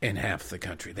in half the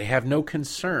country. They have no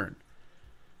concern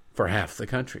for half the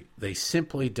country. They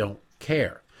simply don't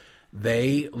care.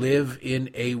 They live in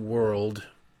a world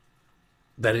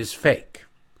that is fake.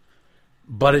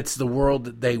 But it's the world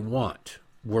that they want,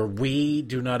 where we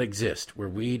do not exist, where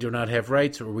we do not have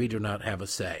rights, where we do not have a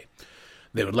say.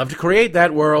 They would love to create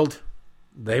that world.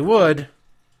 They would.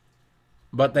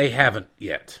 But they haven't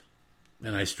yet.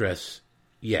 And I stress,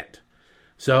 yet.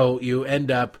 So you end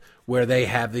up where they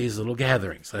have these little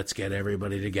gatherings. Let's get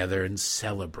everybody together and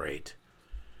celebrate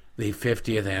the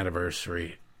 50th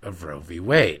anniversary of Roe v.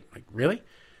 Wade. Like, really?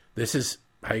 This is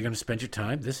how you're going to spend your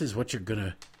time? This is what you're going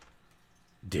to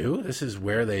do? This is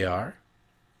where they are?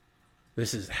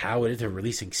 This is how it is. They're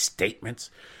releasing statements.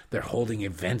 They're holding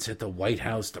events at the White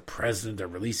House. The president, they're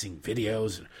releasing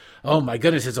videos. And, oh, my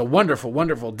goodness, it's a wonderful,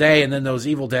 wonderful day. And then those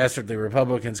evil dastardly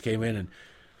Republicans came in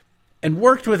and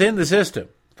worked within the system,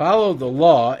 followed the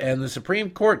law, and the Supreme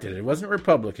Court did it. It wasn't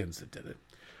Republicans that did it.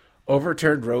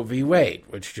 Overturned Roe v. Wade,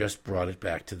 which just brought it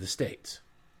back to the states.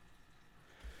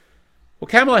 Well,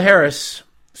 Kamala Harris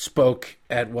spoke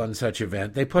at one such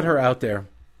event. They put her out there.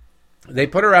 They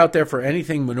put her out there for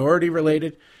anything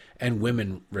minority-related and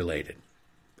women-related.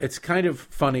 It's kind of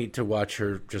funny to watch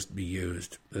her just be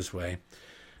used this way.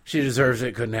 She deserves it.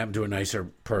 It couldn't happen to a nicer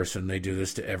person. They do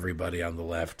this to everybody on the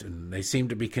left, and they seem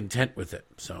to be content with it.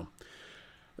 So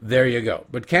there you go.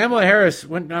 But Kamala Harris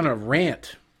went on a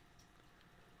rant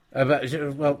about,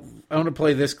 well, I want to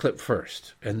play this clip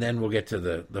first, and then we'll get to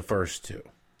the first two.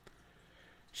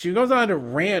 She goes on to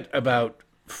rant about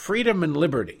freedom and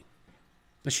liberty.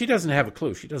 Now, she doesn't have a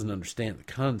clue. She doesn't understand the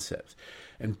concepts.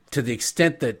 And to the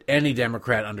extent that any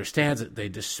Democrat understands it, they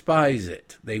despise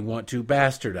it. They want to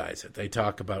bastardize it. They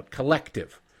talk about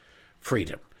collective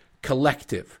freedom,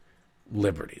 collective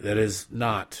liberty. That is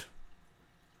not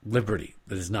liberty.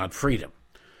 That is not freedom.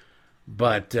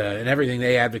 But and everything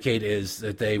they advocate is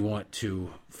that they want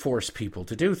to force people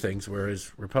to do things,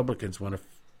 whereas Republicans want to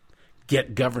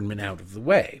get government out of the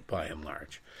way, by and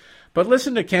large. But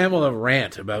listen to Kamala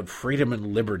rant about freedom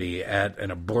and liberty at an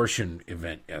abortion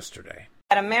event yesterday.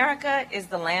 America is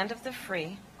the land of the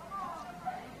free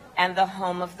and the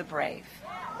home of the brave.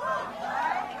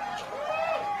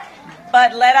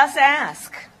 But let us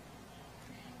ask,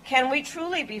 can we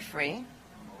truly be free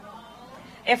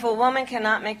if a woman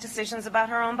cannot make decisions about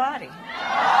her own body?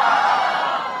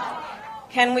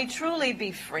 Can we truly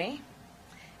be free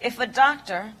if a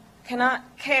doctor cannot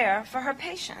care for her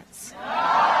patients?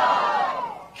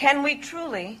 Can we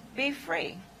truly be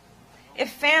free if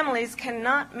families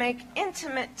cannot make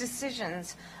intimate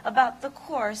decisions about the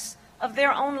course of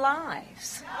their own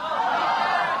lives?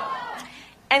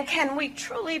 And can we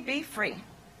truly be free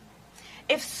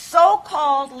if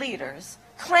so-called leaders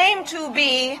claim to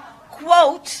be,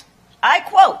 quote, I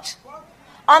quote,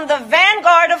 on the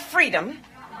vanguard of freedom,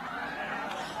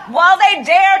 while they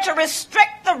dare to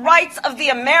restrict the rights of the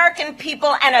American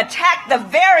people and attack the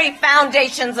very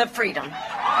foundations of freedom?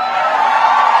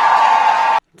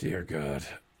 Dear God.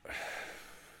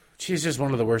 She's just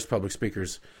one of the worst public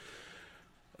speakers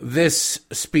this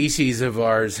species of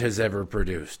ours has ever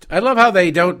produced. I love how they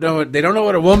don't know it. They don't know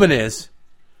what a woman is.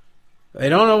 They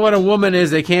don't know what a woman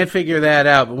is. They can't figure that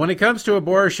out. But when it comes to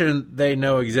abortion, they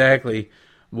know exactly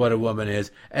what a woman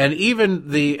is. And even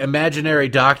the imaginary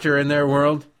doctor in their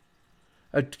world,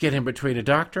 get in between a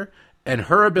doctor and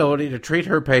her ability to treat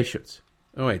her patients.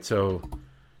 Oh, wait, so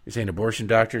you're saying abortion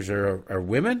doctors are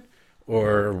women?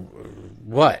 Or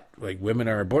what? Like women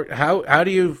are aborted? How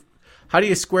do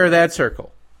you square that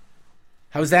circle?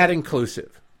 How's that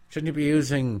inclusive? Shouldn't you be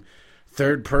using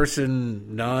third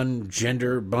person,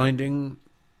 non-gender binding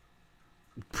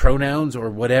pronouns or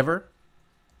whatever?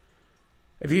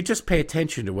 If you just pay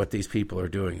attention to what these people are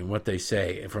doing and what they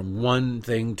say, from one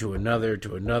thing to another,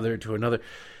 to another, to another,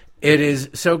 it is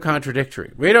so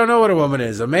contradictory. We don't know what a woman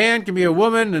is. A man can be a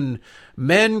woman and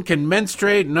men can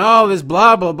menstruate and all this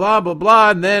blah, blah, blah, blah, blah.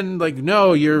 And then, like,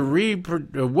 no,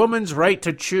 a woman's right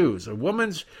to choose, a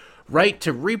woman's right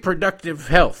to reproductive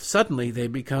health. Suddenly they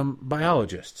become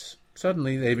biologists.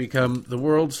 Suddenly they become the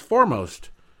world's foremost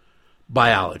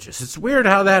biologists. It's weird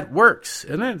how that works.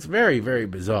 And it's very, very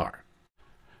bizarre.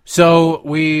 So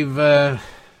we've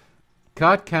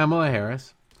caught Kamala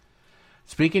Harris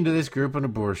speaking to this group on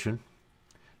abortion.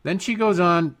 Then she goes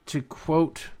on to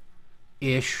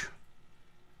quote-ish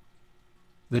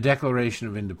the Declaration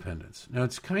of Independence. Now,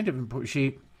 it's kind of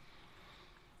important.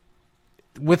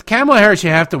 With Kamala Harris, you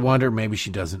have to wonder, maybe she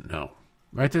doesn't know.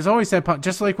 Right? There's always that,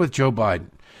 just like with Joe Biden.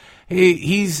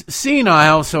 He's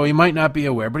senile, so he might not be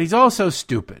aware, but he's also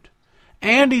stupid.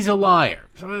 And he's a liar.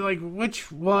 So, like,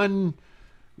 which one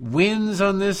wins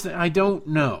on this? I don't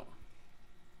know.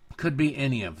 Could be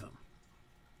any of them.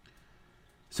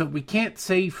 So we can't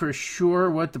say for sure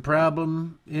what the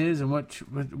problem is and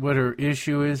what her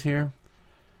issue is here.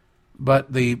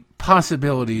 But the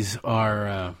possibilities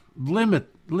are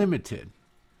limited,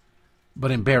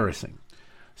 but embarrassing.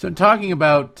 So in talking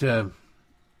about well,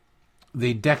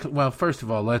 first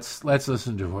of all, let's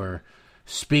listen to her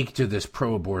speak to this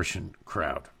pro-abortion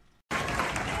crowd.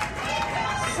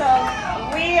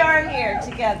 So we are here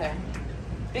together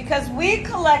because we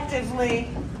collectively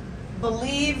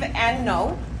believe and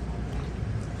know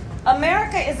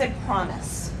America is a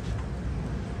promise.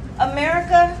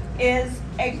 America is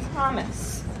a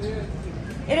promise.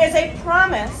 It is a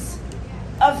promise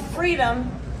of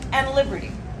freedom and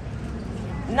liberty.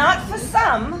 Not for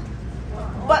some,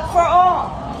 but for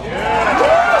all.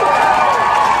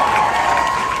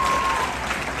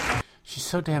 She's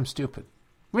so damn stupid.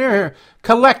 We're here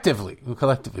collectively.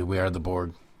 Collectively, we are the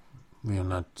board. We will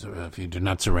not. If you do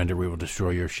not surrender, we will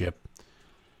destroy your ship.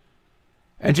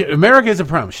 And America is a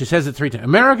promise. She says it 3 times.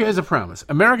 America is a promise.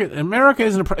 America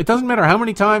isn't a promise. It doesn't matter how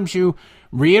many times you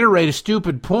reiterate a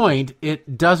stupid point.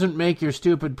 It doesn't make your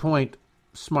stupid point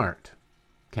smart,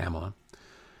 Kamala.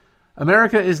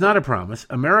 America is not a promise.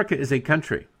 America is a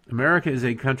country. America is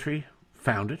a country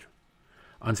founded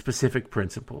on specific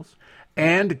principles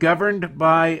and governed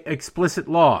by explicit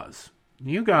laws.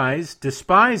 You guys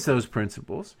despise those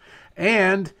principles,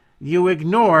 and you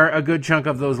ignore a good chunk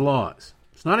of those laws.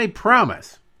 It's not a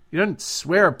promise. You don't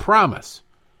swear a promise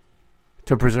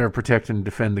to preserve, protect, and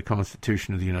defend the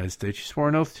Constitution of the United States. You swore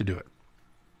an oath to do it.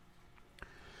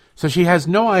 So she has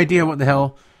no idea what the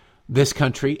hell this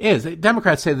country is.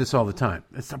 Democrats say this all the time.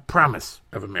 It's a promise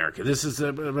of America. This is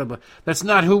that's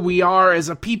not who we are as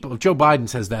a people. Joe Biden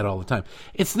says that all the time.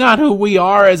 It's not who we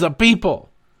are as a people.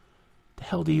 The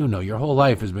hell do you know? Your whole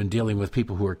life has been dealing with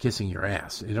people who are kissing your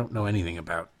ass. You don't know anything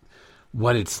about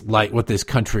what it's like, what this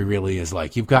country really is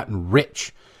like. You've gotten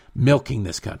rich milking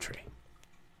this country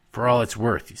for all it's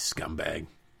worth, you scumbag.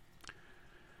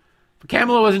 But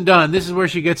Kamala wasn't done. This is where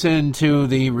she gets into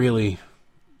the really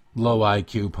low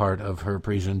IQ part of her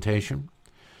presentation.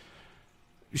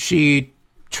 She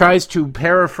tries to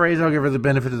paraphrase. I'll give her the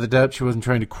benefit of the doubt. She wasn't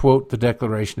trying to quote the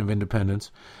Declaration of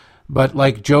Independence. But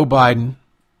like Joe Biden,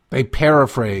 they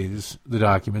paraphrase the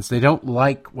documents. They don't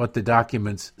like what the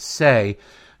documents say,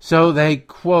 so they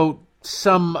quote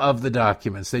some of the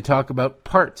documents. They talk about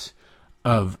parts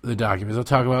of the documents. They'll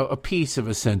talk about a piece of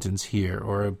a sentence here,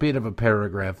 or a bit of a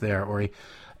paragraph there, or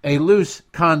a loose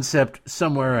concept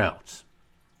somewhere else.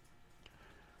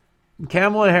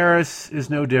 Kamala Harris is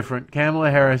no different.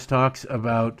 Kamala Harris talks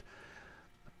about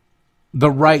the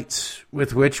rights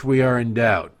with which we are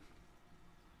endowed.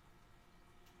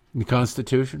 The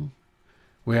Constitution,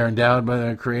 we are endowed by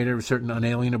the Creator with certain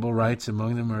unalienable rights.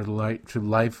 Among them are the right to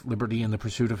life, liberty, and the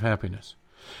pursuit of happiness.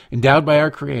 Endowed by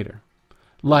our Creator.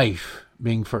 Life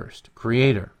being first.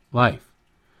 Creator, life.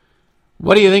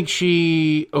 What do you think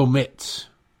she omits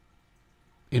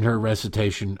in her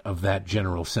recitation of that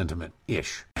general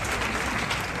sentiment-ish?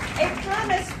 A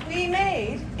promise we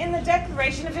made in the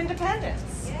Declaration of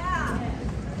Independence. Yeah.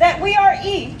 That we are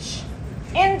each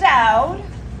endowed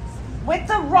with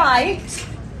the right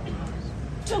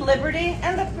to liberty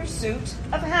and the pursuit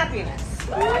of happiness.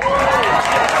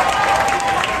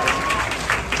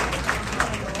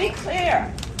 Be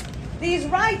clear, these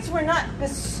rights were not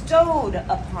bestowed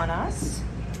upon us.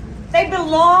 They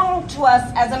belong to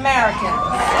us as Americans.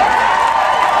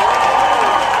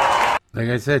 Like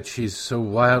I said, she's so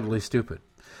wildly stupid.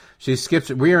 She skips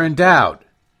it. We are endowed.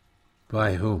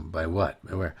 By whom? By what?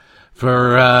 By where?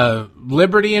 For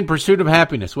liberty and pursuit of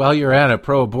happiness. While you're at a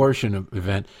pro-abortion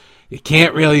event, you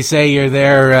can't really say you're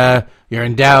there, you're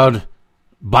endowed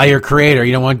by your Creator.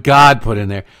 You don't want God put in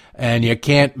there. And you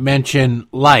can't mention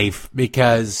life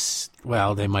because,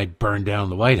 well, they might burn down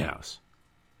the White House.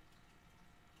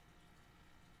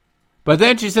 But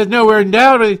then she says, no, we're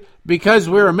endowed because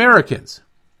we're Americans.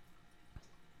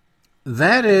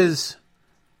 That is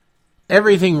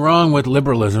everything wrong with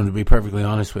liberalism, to be perfectly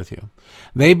honest with you.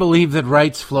 They believe that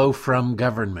rights flow from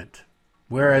government.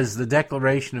 whereas the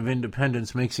Declaration of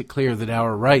Independence makes it clear that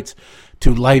our rights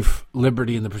to life,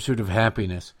 liberty, and the pursuit of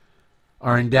happiness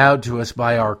are endowed to us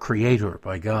by our Creator,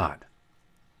 by God.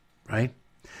 Right?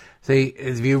 See,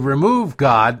 if you remove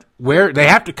God, where they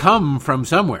have to come from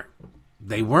somewhere.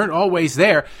 They weren't always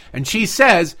there. And she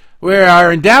says we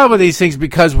are endowed with these things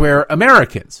because we're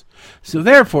Americans. So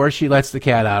therefore, she lets the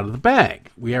cat out of the bag.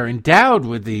 We are endowed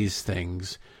with these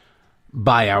things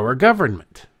by our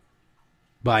government.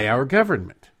 By our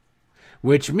government.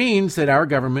 Which means that our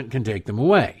government can take them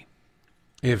away.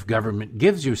 If government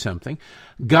gives you something,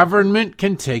 government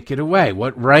can take it away.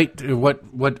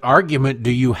 What argument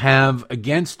do you have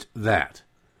against that?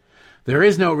 There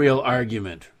is no real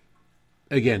argument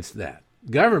against that.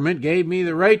 Government gave me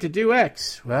the right to do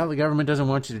X. Well, the government doesn't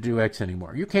want you to do X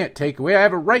anymore. You can't take away, I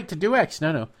have a right to do X.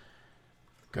 No.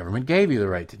 Government gave you the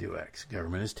right to do X.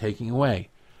 Government is taking away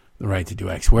the right to do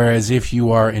X. Whereas if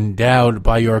you are endowed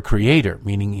by your Creator,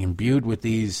 meaning imbued with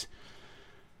these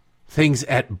things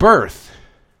at birth,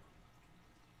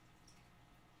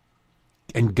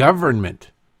 and government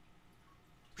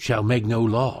shall make no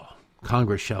law,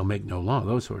 Congress shall make no law,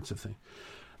 those sorts of things.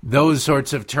 Those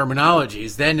sorts of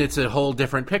terminologies, then it's a whole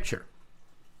different picture.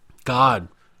 God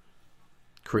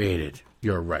created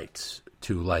your rights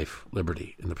to life,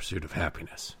 liberty, and the pursuit of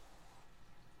happiness,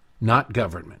 not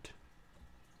government.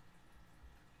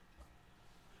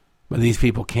 But these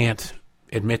people can't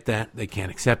admit that. They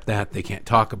can't accept that. They can't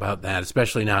talk about that,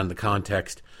 especially not in the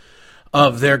context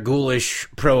of their ghoulish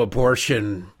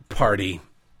pro-abortion party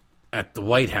at the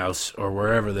White House or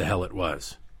wherever the hell it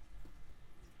was.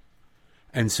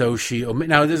 And so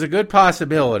now there's a good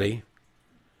possibility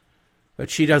that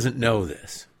she doesn't know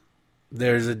this.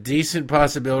 There's a decent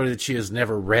possibility that she has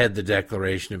never read the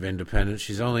Declaration of Independence.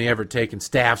 She's only ever taken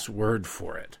staff's word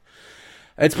for it.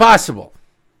 It's possible.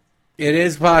 It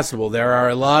is possible. There are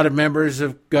a lot of members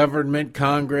of government,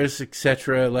 Congress,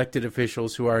 etc., elected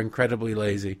officials who are incredibly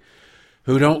lazy,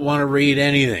 who don't want to read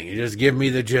anything. You just give me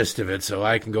the gist of it so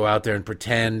I can go out there and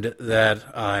pretend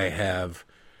that I have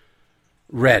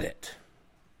read it.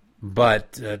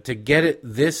 But to get it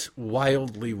this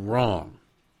wildly wrong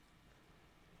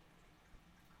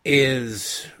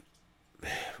is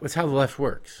how the left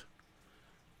works.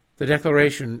 The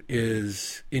Declaration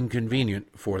is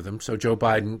inconvenient for them, so Joe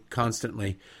Biden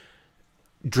constantly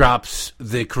drops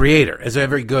the Creator, as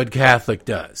every good Catholic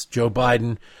does. Joe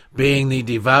Biden, being the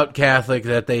devout Catholic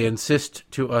that they insist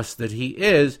to us that he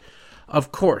is,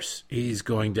 of course he's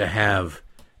going to have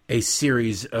a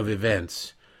series of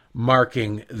events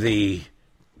marking the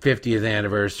 50th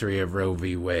anniversary of Roe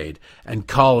v. Wade and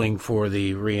calling for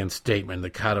the reinstatement, the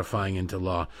codifying into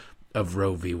law of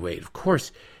Roe v. Wade. Of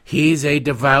course, he's a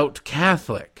devout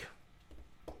Catholic.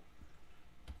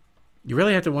 You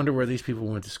really have to wonder where these people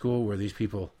went to school, where these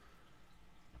people,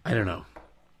 I don't know,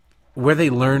 where they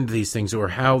learned these things or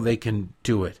how they can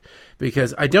do it.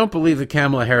 Because I don't believe that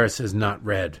Kamala Harris has not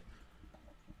read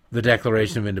the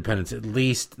Declaration of Independence, at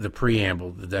least the preamble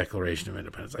of the Declaration of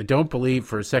Independence. I don't believe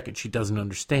for a second she doesn't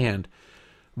understand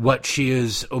what she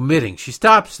is omitting. She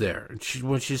stops there.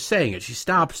 When she's saying it, she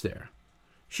stops there.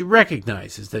 She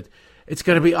recognizes that it's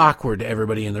going to be awkward to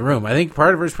everybody in the room. I think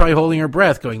part of her is probably holding her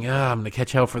breath, going, I'm going to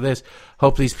catch hell for this.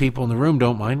 Hope these people in the room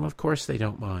don't mind. Well, of course they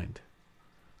don't mind.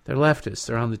 They're leftists.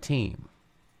 They're on the team.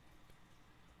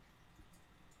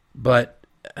 But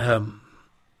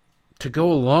to go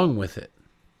along with it,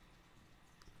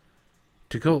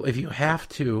 if you have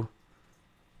to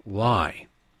lie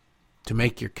to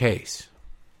make your case,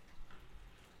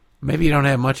 maybe you don't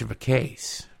have much of a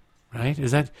case, right?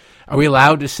 Are we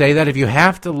allowed to say that? If you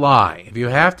have to lie, if you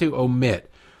have to omit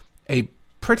a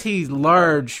pretty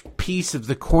large piece of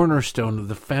the cornerstone of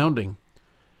the founding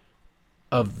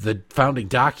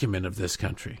document of this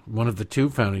country, one of the two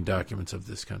founding documents of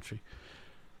this country,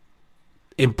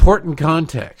 important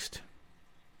context,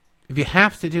 if you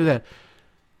have to do that,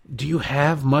 do you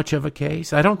have much of a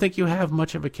case? I don't think you have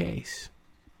much of a case.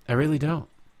 I really don't.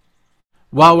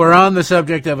 While we're on the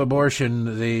subject of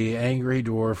abortion, the angry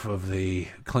dwarf of the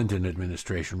Clinton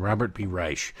administration, Robert B.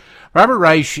 Reich. Robert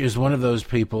Reich is one of those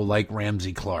people like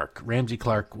Ramsey Clark. Ramsey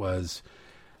Clark was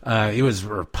a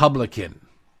Republican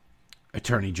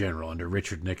attorney general under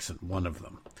Richard Nixon, one of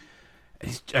them.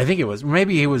 I think it was.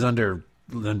 Maybe he was under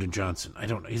Lyndon Johnson. I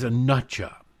don't know. He's a nut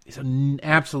job. He's an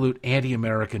absolute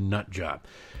anti-American nut job.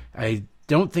 I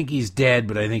don't think he's dead,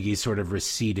 but I think he's sort of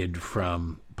receded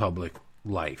from public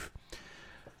life.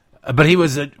 But he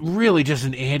was really just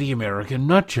an anti-American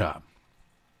nut job.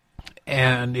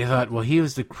 And you thought, well, he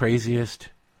was the craziest,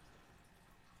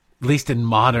 at least in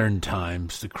modern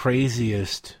times, the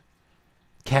craziest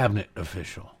cabinet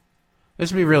official.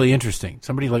 This would be really interesting.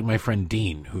 Somebody like my friend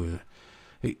Dean, who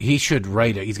he should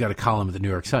write. He's got a column at the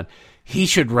New York Sun. He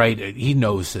should write. He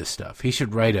knows this stuff. He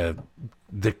should write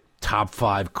the top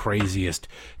 5 craziest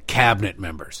cabinet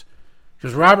members,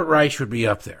 because Robert Reich would be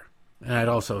up there, and I'd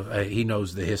also he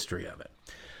knows the history of it.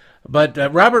 But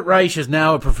Robert Reich is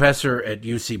now a professor at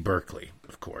UC Berkeley,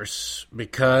 of course,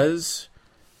 because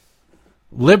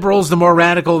liberals, the more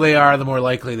radical they are, the more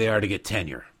likely they are to get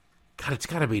tenure. God, it's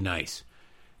got to be nice.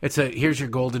 Here's your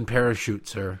golden parachute,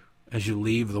 sir, as you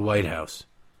leave the White House.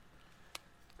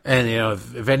 And,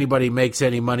 if anybody makes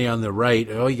any money on the right,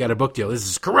 you got a book deal. This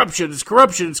is corruption. It's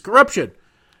corruption. It's corruption.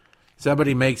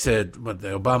 Somebody makes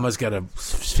Obama's got a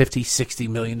 $50, $60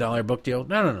 million book deal.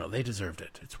 No. They deserved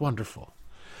it. It's wonderful.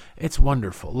 It's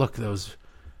wonderful. Look, those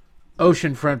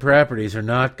oceanfront properties are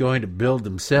not going to build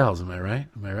themselves. Am I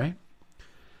right?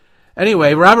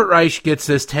 Anyway, Robert Reich gets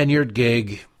this tenured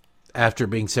gig after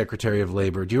being Secretary of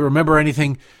Labor. Do you remember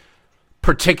anything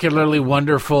particularly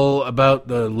wonderful about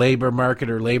the labor market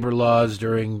or labor laws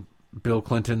during Bill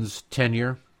Clinton's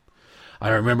tenure? I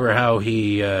remember how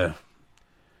he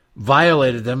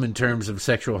violated them in terms of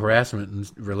sexual harassment and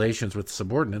relations with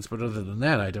subordinates, but other than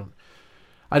that, I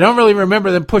don't really remember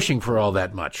them pushing for all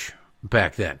that much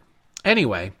back then.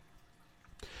 Anyway,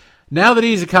 now that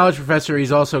he's a college professor,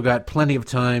 he's also got plenty of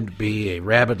time to be a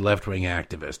rabid left-wing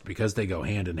activist, because they go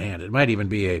hand in hand. It might even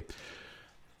be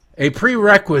a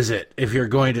prerequisite if you're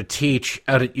going to teach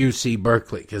out at UC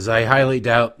Berkeley, because I highly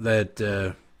doubt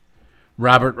that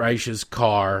Robert Reich's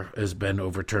car has been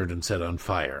overturned and set on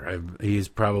fire. He's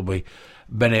probably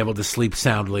been able to sleep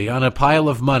soundly on a pile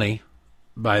of money,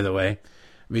 by the way,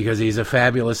 because he's a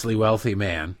fabulously wealthy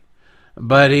man.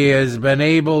 But he has been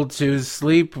able to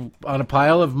sleep on a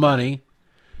pile of money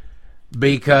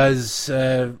because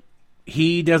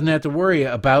he doesn't have to worry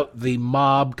about the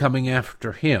mob coming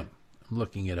after him. I'm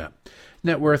looking it up.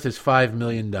 Net worth is $5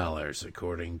 million,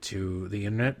 according to the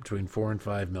internet, between $4 and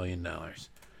 $5 million.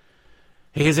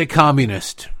 He is a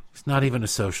communist. He's not even a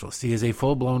socialist. He is a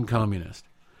full-blown communist.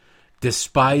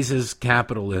 Despises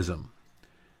capitalism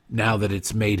now that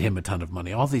it's made him a ton of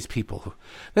money. All these people.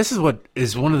 This is what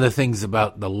is one of the things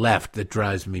about the left that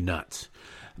drives me nuts.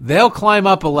 They'll climb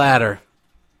up a ladder,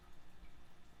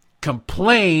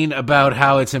 complain about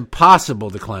how it's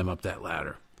impossible to climb up that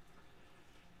ladder,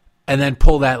 and then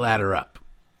pull that ladder up,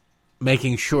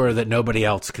 making sure that nobody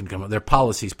else can come up. Their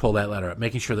policies pull that ladder up,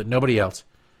 making sure that nobody else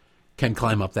can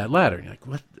climb up that ladder. You're like,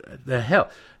 what the hell?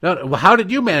 No, well, how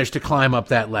did you manage to climb up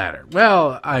that ladder?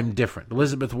 Well, I'm different.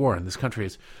 Elizabeth Warren, this country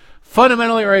is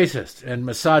fundamentally racist and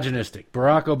misogynistic.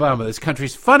 Barack Obama, this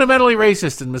country's fundamentally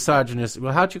racist and misogynistic.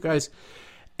 Well, how'd you guys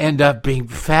end up being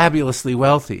fabulously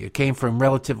wealthy? It came from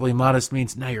relatively modest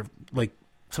means. Now you're like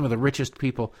some of the richest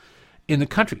people in the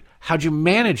country. How'd you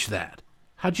manage that?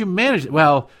 How'd you manage it?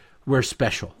 Well, we're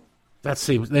special. That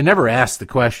seems, they never asked the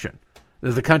question.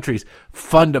 The country's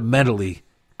fundamentally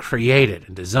created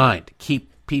and designed to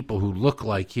keep people who look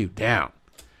like you down.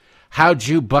 How'd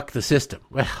you buck the system?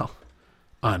 Well,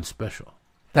 I'm special.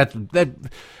 That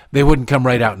they wouldn't come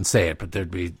right out and say it, but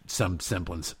there'd be some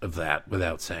semblance of that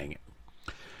without saying it.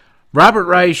 Robert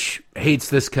Reich hates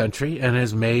this country and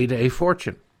has made a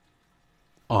fortune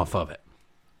off of it.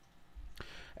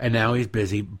 And now he's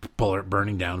busy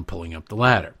burning down and pulling up the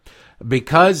ladder.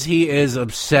 Because he is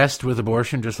obsessed with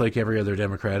abortion, just like every other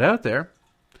Democrat out there,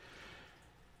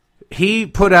 he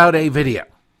put out a video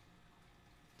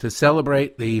to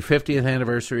celebrate the 50th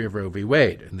anniversary of Roe v.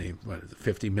 Wade and the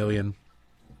 50 million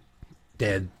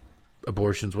dead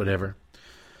abortions, whatever.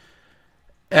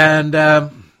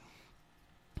 And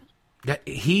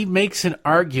he makes an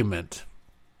argument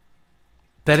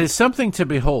that is something to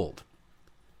behold.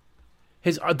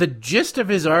 The gist of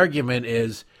his argument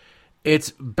is,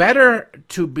 it's better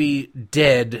to be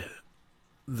dead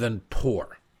than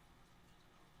poor.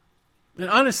 And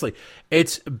honestly,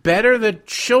 it's better that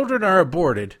children are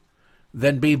aborted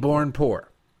than be born poor.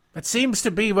 That seems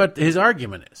to be what his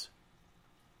argument is.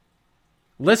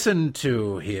 Listen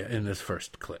to here in this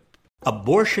first clip.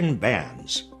 Abortion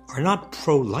bans are not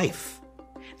pro-life.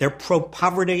 They're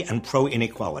pro-poverty and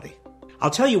pro-inequality.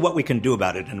 I'll tell you what we can do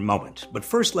about it in a moment, but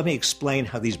first let me explain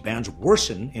how these bans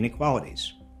worsen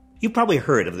inequalities. You've probably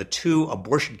heard of the 2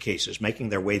 abortion cases making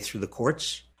their way through the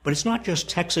courts, but it's not just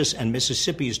Texas and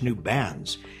Mississippi's new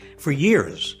bans. For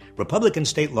years, Republican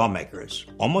state lawmakers,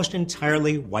 almost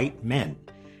entirely white men,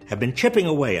 have been chipping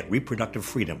away at reproductive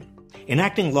freedom,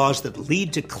 enacting laws that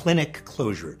lead to clinic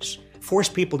closures, force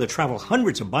people to travel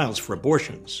hundreds of miles for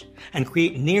abortions, and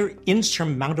create near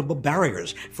insurmountable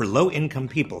barriers for low-income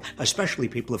people, especially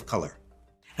people of color.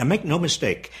 And make no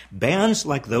mistake, bans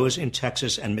like those in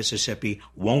Texas and Mississippi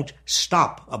won't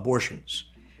stop abortions.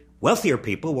 Wealthier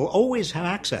people will always have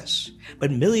access,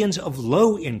 but millions of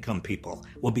low-income people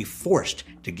will be forced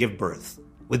to give birth,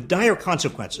 with dire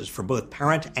consequences for both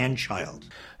parent and child.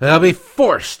 They'll be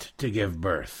forced to give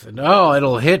birth. And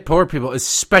it'll hit poor people,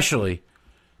 especially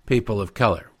people of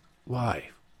color.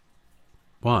 Why?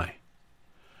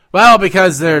 Well,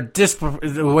 because they're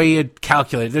the way you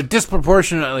calculate, they're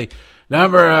disproportionately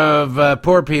number of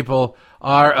poor people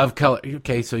are of color.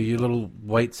 Okay, so you little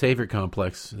white savior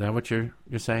complex. Is that what you're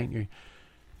saying?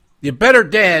 You're better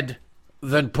dead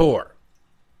than poor.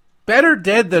 Better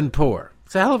dead than poor.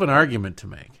 It's a hell of an argument to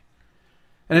make.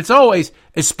 And it's always,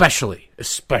 especially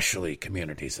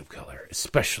communities of color.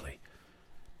 Especially.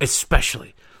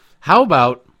 How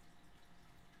about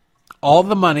all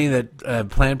the money that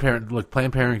Planned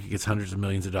Parenthood gets hundreds of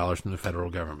millions of dollars from the federal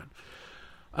government.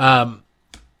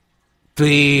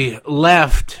 The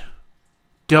left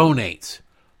donates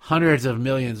hundreds of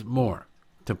millions more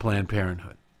to Planned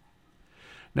Parenthood.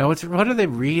 Now, what are they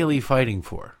really fighting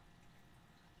for?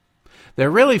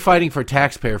 They're really fighting for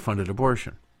taxpayer-funded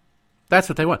abortion. That's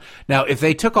what they want. Now, if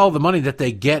they took all the money that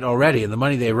they get already and the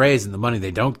money they raise and the money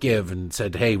they don't give and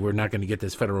said, hey, we're not going to get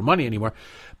this federal money anymore,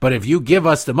 but if you give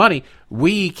us the money,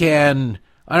 we can,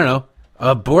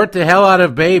 abort the hell out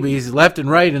of babies left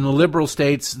and right in the liberal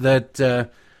states that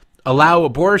allow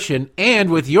abortion,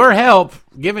 and with your help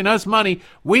giving us money,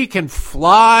 we can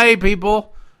fly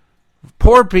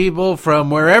poor people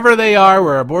from wherever they are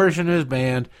where abortion is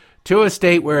banned to a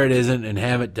state where it isn't and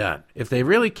have it done. If they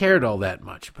really cared all that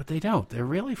much, but they don't.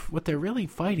 What they're really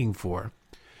fighting for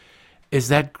is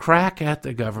that crack at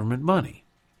the government money.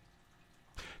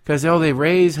 Because they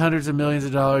raise hundreds of millions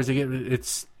of dollars,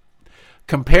 it's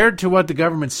compared to what the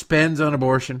government spends on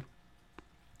abortion,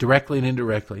 directly and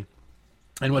indirectly,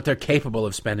 and what they're capable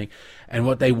of spending, and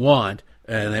what they want,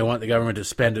 and they want the government to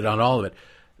spend it on all of it,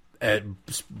 and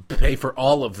pay for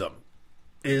all of them,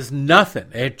 is nothing.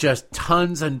 It's just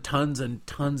tons and tons and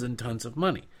tons and tons of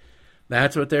money.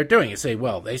 That's what they're doing. You say,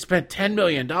 well, they spent $10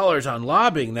 million on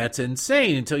lobbying. That's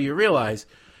insane, until you realize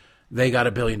they got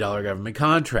 $1 billion government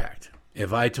contract.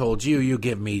 If I told you, you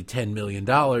give me $10 million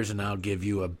and I'll give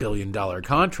you $1 billion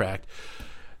contract,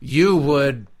 you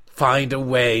would find a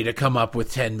way to come up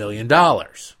with $10 million.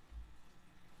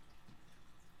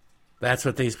 That's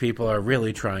what these people are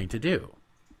really trying to do.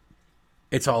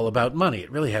 It's all about money.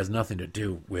 It really has nothing to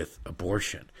do with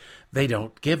abortion. They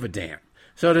don't give a damn.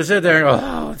 So to sit there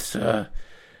and go,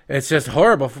 it's just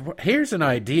horrible. Here's an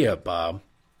idea, Bob.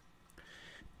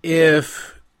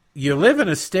 If you live in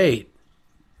a state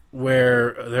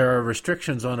where there are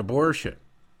restrictions on abortion,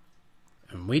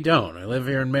 and we don't. I live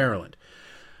here in Maryland.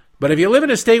 But if you live in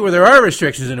a state where there are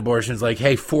restrictions in abortions, like,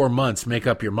 hey, 4 months, make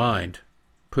up your mind,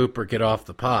 poop or get off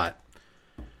the pot,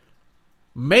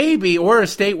 maybe, or a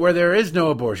state where there is no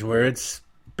abortion, where it's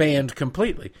banned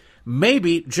completely,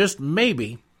 maybe, just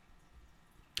maybe,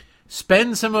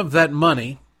 spend some of that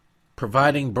money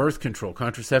providing birth control,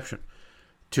 contraception,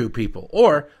 to people.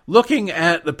 Or looking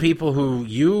at the people who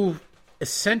you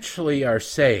essentially are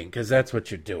saying, because that's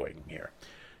what you're doing here,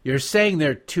 you're saying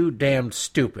they're too damn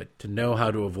stupid to know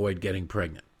how to avoid getting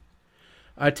pregnant.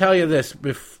 I tell you this,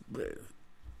 if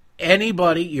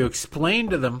anybody, you explain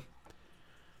to them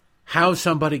how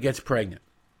somebody gets pregnant,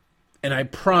 and I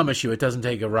promise you it doesn't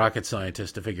take a rocket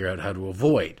scientist to figure out how to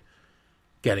avoid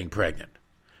getting pregnant.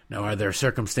 Now, are there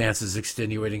circumstances,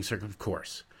 extenuating circumstances? Of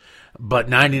course. But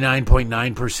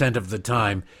 99.9% of the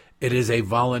time, it is a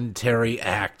voluntary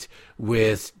act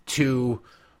with two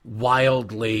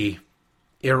wildly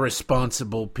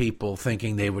irresponsible people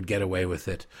thinking they would get away with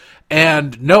it.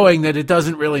 And knowing that it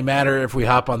doesn't really matter if we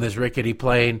hop on this rickety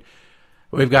plane,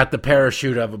 we've got the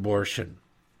parachute of abortion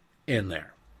in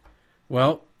there.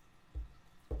 Well,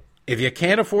 if you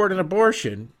can't afford an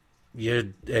abortion,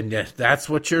 and that's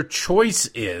what your choice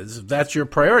is, if that's your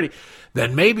priority,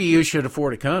 then maybe you should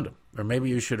afford a condom, or maybe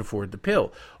you should afford the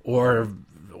pill, or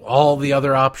all the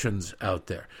other options out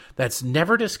there. That's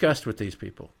never discussed with these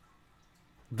people.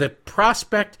 The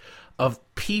prospect of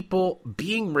people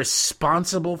being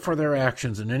responsible for their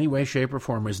actions in any way, shape, or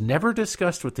form is never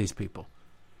discussed with these people.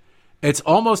 It's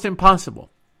almost impossible.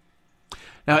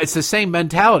 Now, it's the same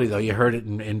mentality, though. You heard it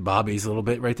in Bobby's a little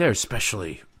bit right there,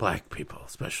 especially black people.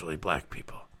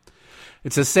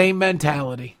 It's the same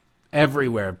mentality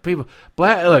everywhere. People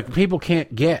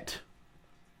can't get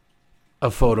a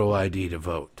photo ID to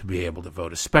vote, to be able to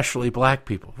vote, especially black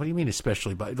people. What do you mean,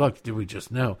 especially black? Look, do we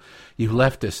just know? You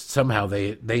leftists, somehow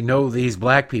they know these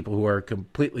black people who are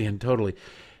completely and totally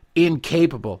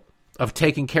incapable of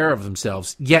taking care of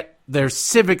themselves, yet they're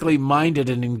civically minded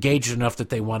and engaged enough that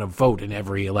they want to vote in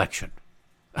every election.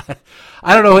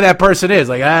 I don't know who that person is.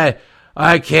 Like,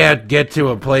 I can't get to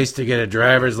a place to get a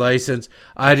driver's license.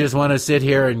 I just want to sit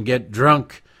here and get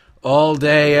drunk all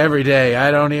day, every day.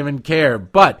 I don't even care.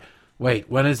 But wait,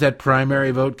 when is that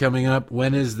primary vote coming up?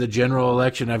 When is the general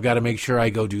election? I've got to make sure I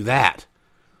go do that.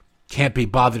 Can't be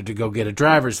bothered to go get a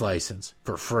driver's license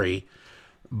for free,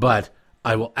 but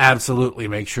I will absolutely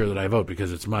make sure that I vote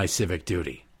because it's my civic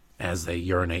duty as they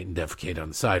urinate and defecate on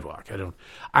the sidewalk.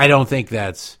 I don't think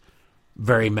that's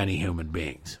very many human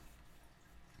beings.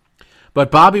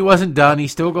 But Bobby wasn't done. He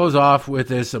still goes off with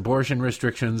this abortion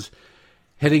restrictions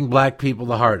hitting black people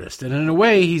the hardest. And in a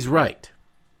way, he's right,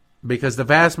 because the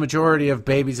vast majority of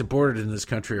babies aborted in this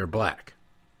country are black.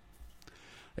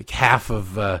 Like half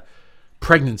of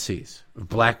pregnancies of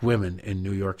black women in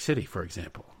New York City, for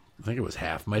example. I think it was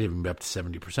half, might even be up to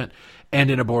 70%, and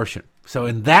in abortion. So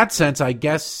in that sense, I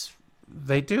guess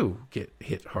they do get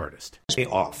hit hardest. Stay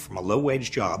off from a low-wage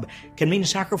job can mean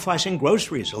sacrificing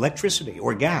groceries, electricity,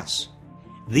 or gas.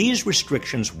 These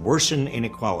restrictions worsen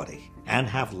inequality and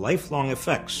have lifelong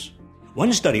effects.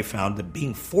 One study found that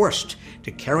being forced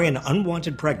to carry an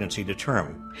unwanted pregnancy to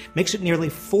term makes it nearly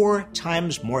 4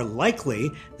 times more likely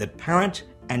that parent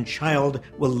and child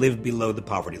will live below the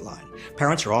poverty line.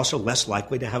 Parents are also less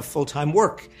likely to have full-time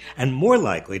work and more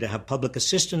likely to have public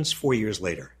assistance 4 years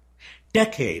later.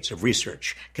 Decades of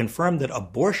research confirm that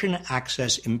abortion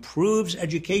access improves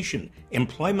education,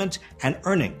 employment, and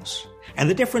earnings. And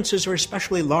the differences are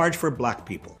especially large for black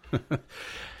people.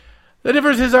 The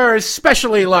differences are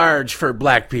especially large for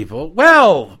black people.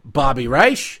 Well, Bobby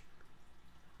Reich,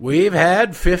 we've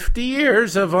had 50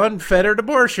 years of unfettered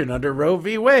abortion under Roe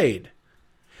v. Wade.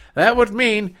 That would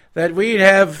mean that we'd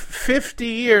have 50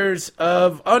 years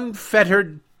of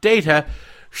unfettered data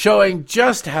showing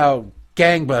just how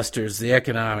gangbusters the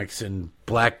economics in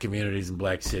black communities and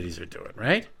black cities are doing,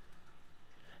 right?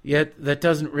 Yet that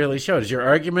doesn't really show. Is your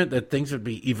argument that things would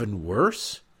be even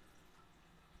worse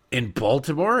in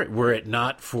Baltimore were it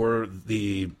not for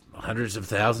the hundreds of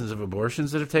thousands of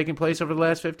abortions that have taken place over the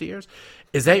last 50 years?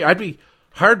 I'd be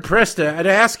hard-pressed to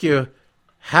ask you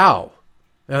how.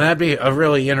 Now, that'd be a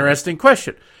really interesting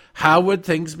question. How would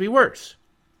things be worse?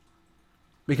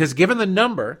 Because given the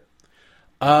number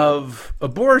of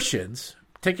abortions,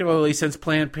 particularly since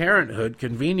Planned Parenthood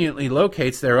conveniently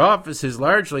locates their offices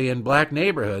largely in black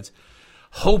neighborhoods,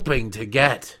 hoping to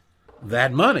get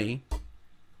that money,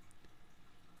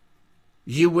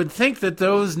 you would think that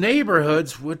those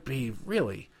neighborhoods would be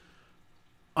really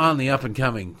on the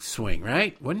up-and-coming swing,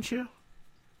 right? Wouldn't you?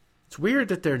 It's weird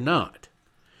that they're not.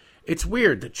 It's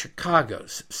weird that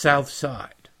Chicago's South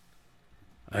Side,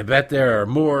 I bet there are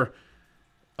more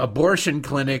abortion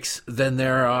clinics than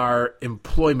there are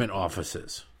employment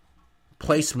offices,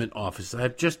 placement offices.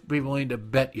 I'd just be willing to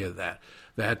bet you that.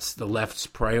 That's the left's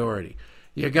priority.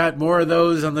 You got more of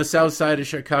those on the South Side of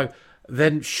Chicago.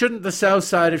 Then shouldn't the South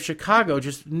Side of Chicago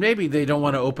maybe they don't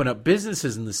want to open up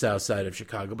businesses in the South Side of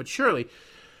Chicago, but surely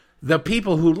the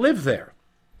people who live there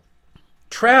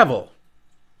travel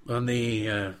on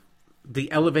the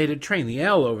elevated train, the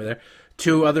L over there,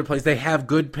 to other places. They have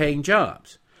good paying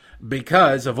jobs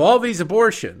because of all these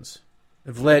abortions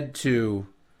have led to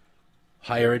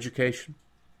higher education,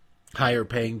 higher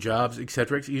paying jobs,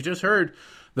 etc. You just heard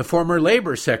the former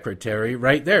labor secretary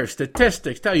right there.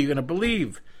 Statistics tell you, you're going to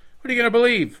believe. What are you going to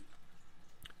believe?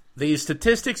 These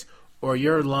statistics or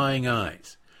your lying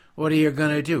eyes? What are you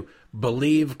going to do?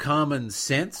 Believe common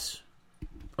sense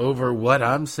over what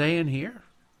I'm saying here?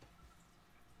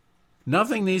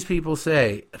 Nothing these people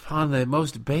say upon the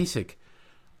most basic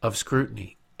of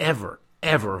scrutiny ever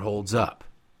holds up.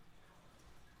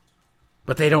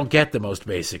 But they don't get the most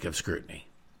basic of scrutiny.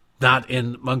 Not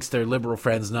amongst their liberal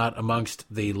friends, not amongst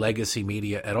the legacy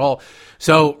media at all.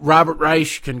 So Robert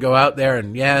Reich can go out there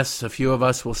and, yes, a few of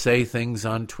us will say things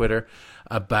on Twitter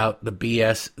about the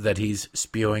BS that he's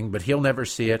spewing, but he'll never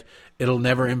see it. It'll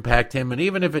never impact him. And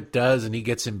even if it does and he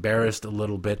gets embarrassed a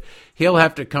little bit, he'll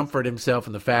have to comfort himself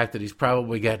in the fact that he's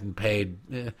probably getting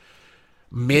paid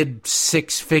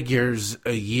mid-six figures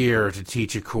a year to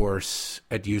teach a course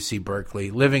at UC Berkeley,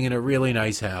 living in a really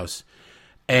nice house.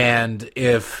 And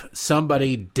if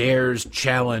somebody dares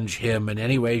challenge him in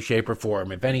any way, shape, or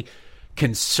form, if any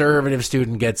conservative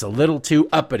student gets a little too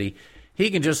uppity, he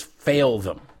can just fail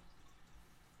them.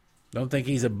 Don't think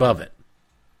he's above it.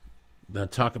 Now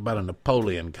talk about a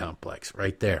Napoleon complex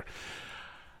right there.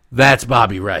 That's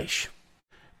Bobby Reich.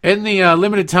 In the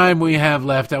limited time we have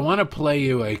left, I want to play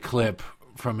you a clip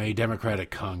from a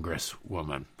Democratic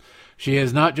Congresswoman. She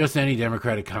is not just any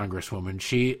Democratic Congresswoman.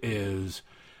 She is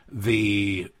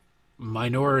the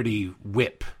minority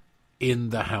whip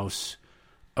in the House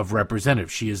of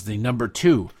Representatives. She is the number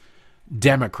 2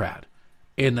 Democrat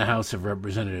in the House of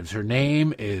Representatives. Her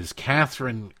name is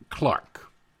Katherine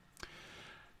Clark.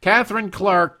 Katherine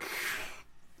Clark,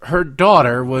 her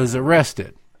daughter was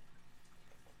arrested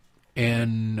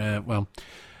in,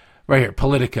 right here,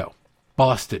 Politico,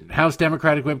 Boston. House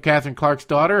Democratic Whip Katherine Clark's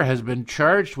daughter has been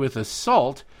charged with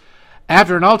assault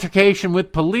after an altercation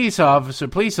with police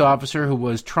officer who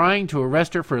was trying to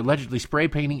arrest her for allegedly spray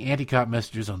painting anti-cop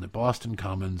messages on the Boston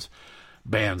Commons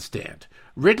bandstand.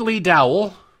 Ridley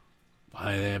Dowell,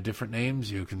 they have different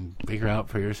names you can figure out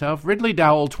for yourself. Ridley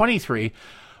Dowell, 23,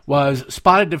 was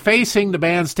spotted defacing the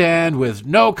bandstand with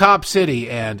 "No Cop City"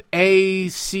 and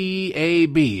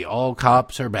ACAB, "All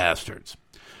Cops Are Bastards."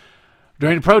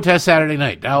 During a protest Saturday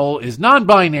night, Dowell is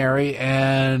non-binary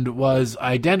and was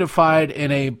identified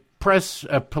in a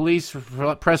police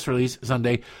press release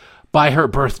Sunday by her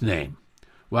birth name.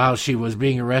 While she was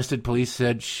being arrested, police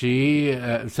said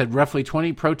said roughly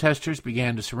 20 protesters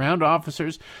began to surround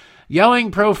officers,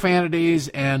 yelling profanities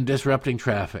and disrupting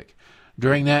traffic.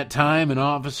 During that time, an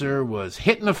officer was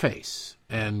hit in the face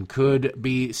and could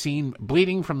be seen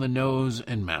bleeding from the nose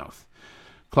and mouth.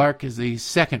 Clark is the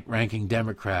second-ranking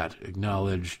Democrat,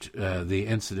 acknowledged the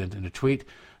incident in a tweet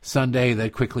Sunday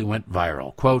that quickly went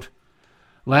viral. Quote,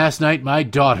 "Last night, my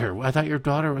daughter," I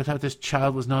thought this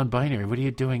child was non-binary. What are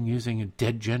you doing using a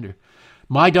dead gender?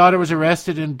 "My daughter was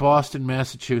arrested in Boston,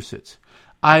 Massachusetts.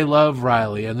 I love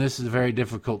Riley, and this is a very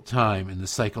difficult time in the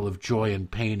cycle of joy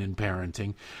and pain in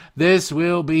parenting. This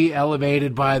will be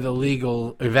evaluated by the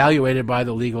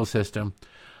legal system.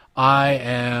 I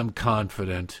am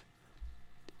confident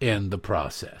in the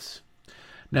process."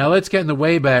 Now let's get in the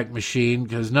Wayback Machine,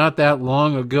 because not that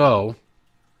long ago,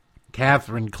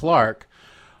 Katherine Clark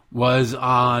was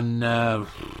on,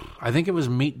 I think it was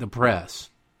Meet the Press,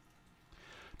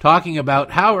 talking about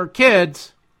how her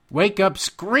kids wake up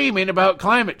screaming about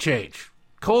climate change.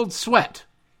 Cold sweat.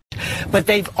 But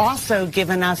they've also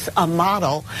given us a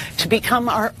model to become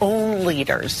our own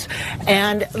leaders.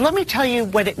 And let me tell you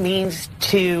what it means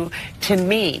to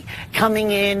me,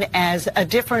 coming in as a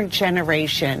different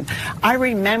generation. I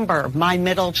remember my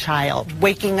middle child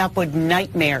waking up with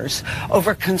nightmares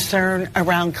over concern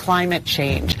around climate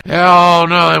change. Oh,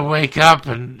 no, they wake up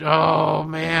and, oh,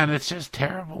 man, it's just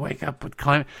terrible. Wake up with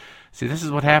climate. See, this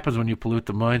is what happens when you pollute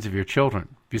the minds of your children.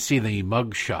 You see the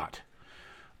mugshot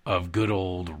of good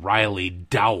old Riley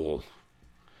Dowell.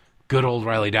 Good old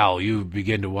Riley Dowell. You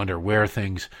begin to wonder where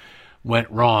things went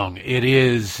wrong. It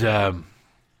is,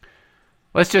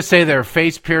 let's just say there are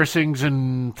face piercings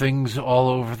and things all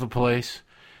over the place.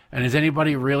 And is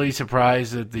anybody really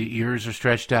surprised that the ears are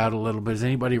stretched out a little bit? Is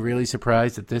anybody really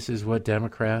surprised that this is what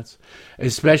Democrats,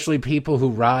 especially people who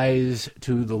rise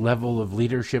to the level of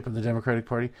leadership in the Democratic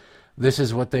Party, this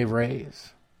is what they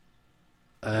raise?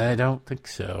 I don't think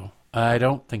so.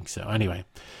 Anyway,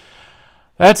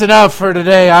 that's enough for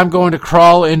today. I'm going to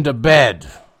crawl into bed.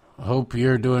 Hope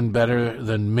you're doing better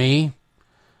than me.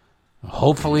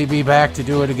 Hopefully be back to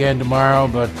do it again tomorrow,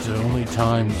 but only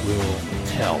time will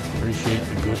tell. Appreciate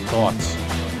the good thoughts.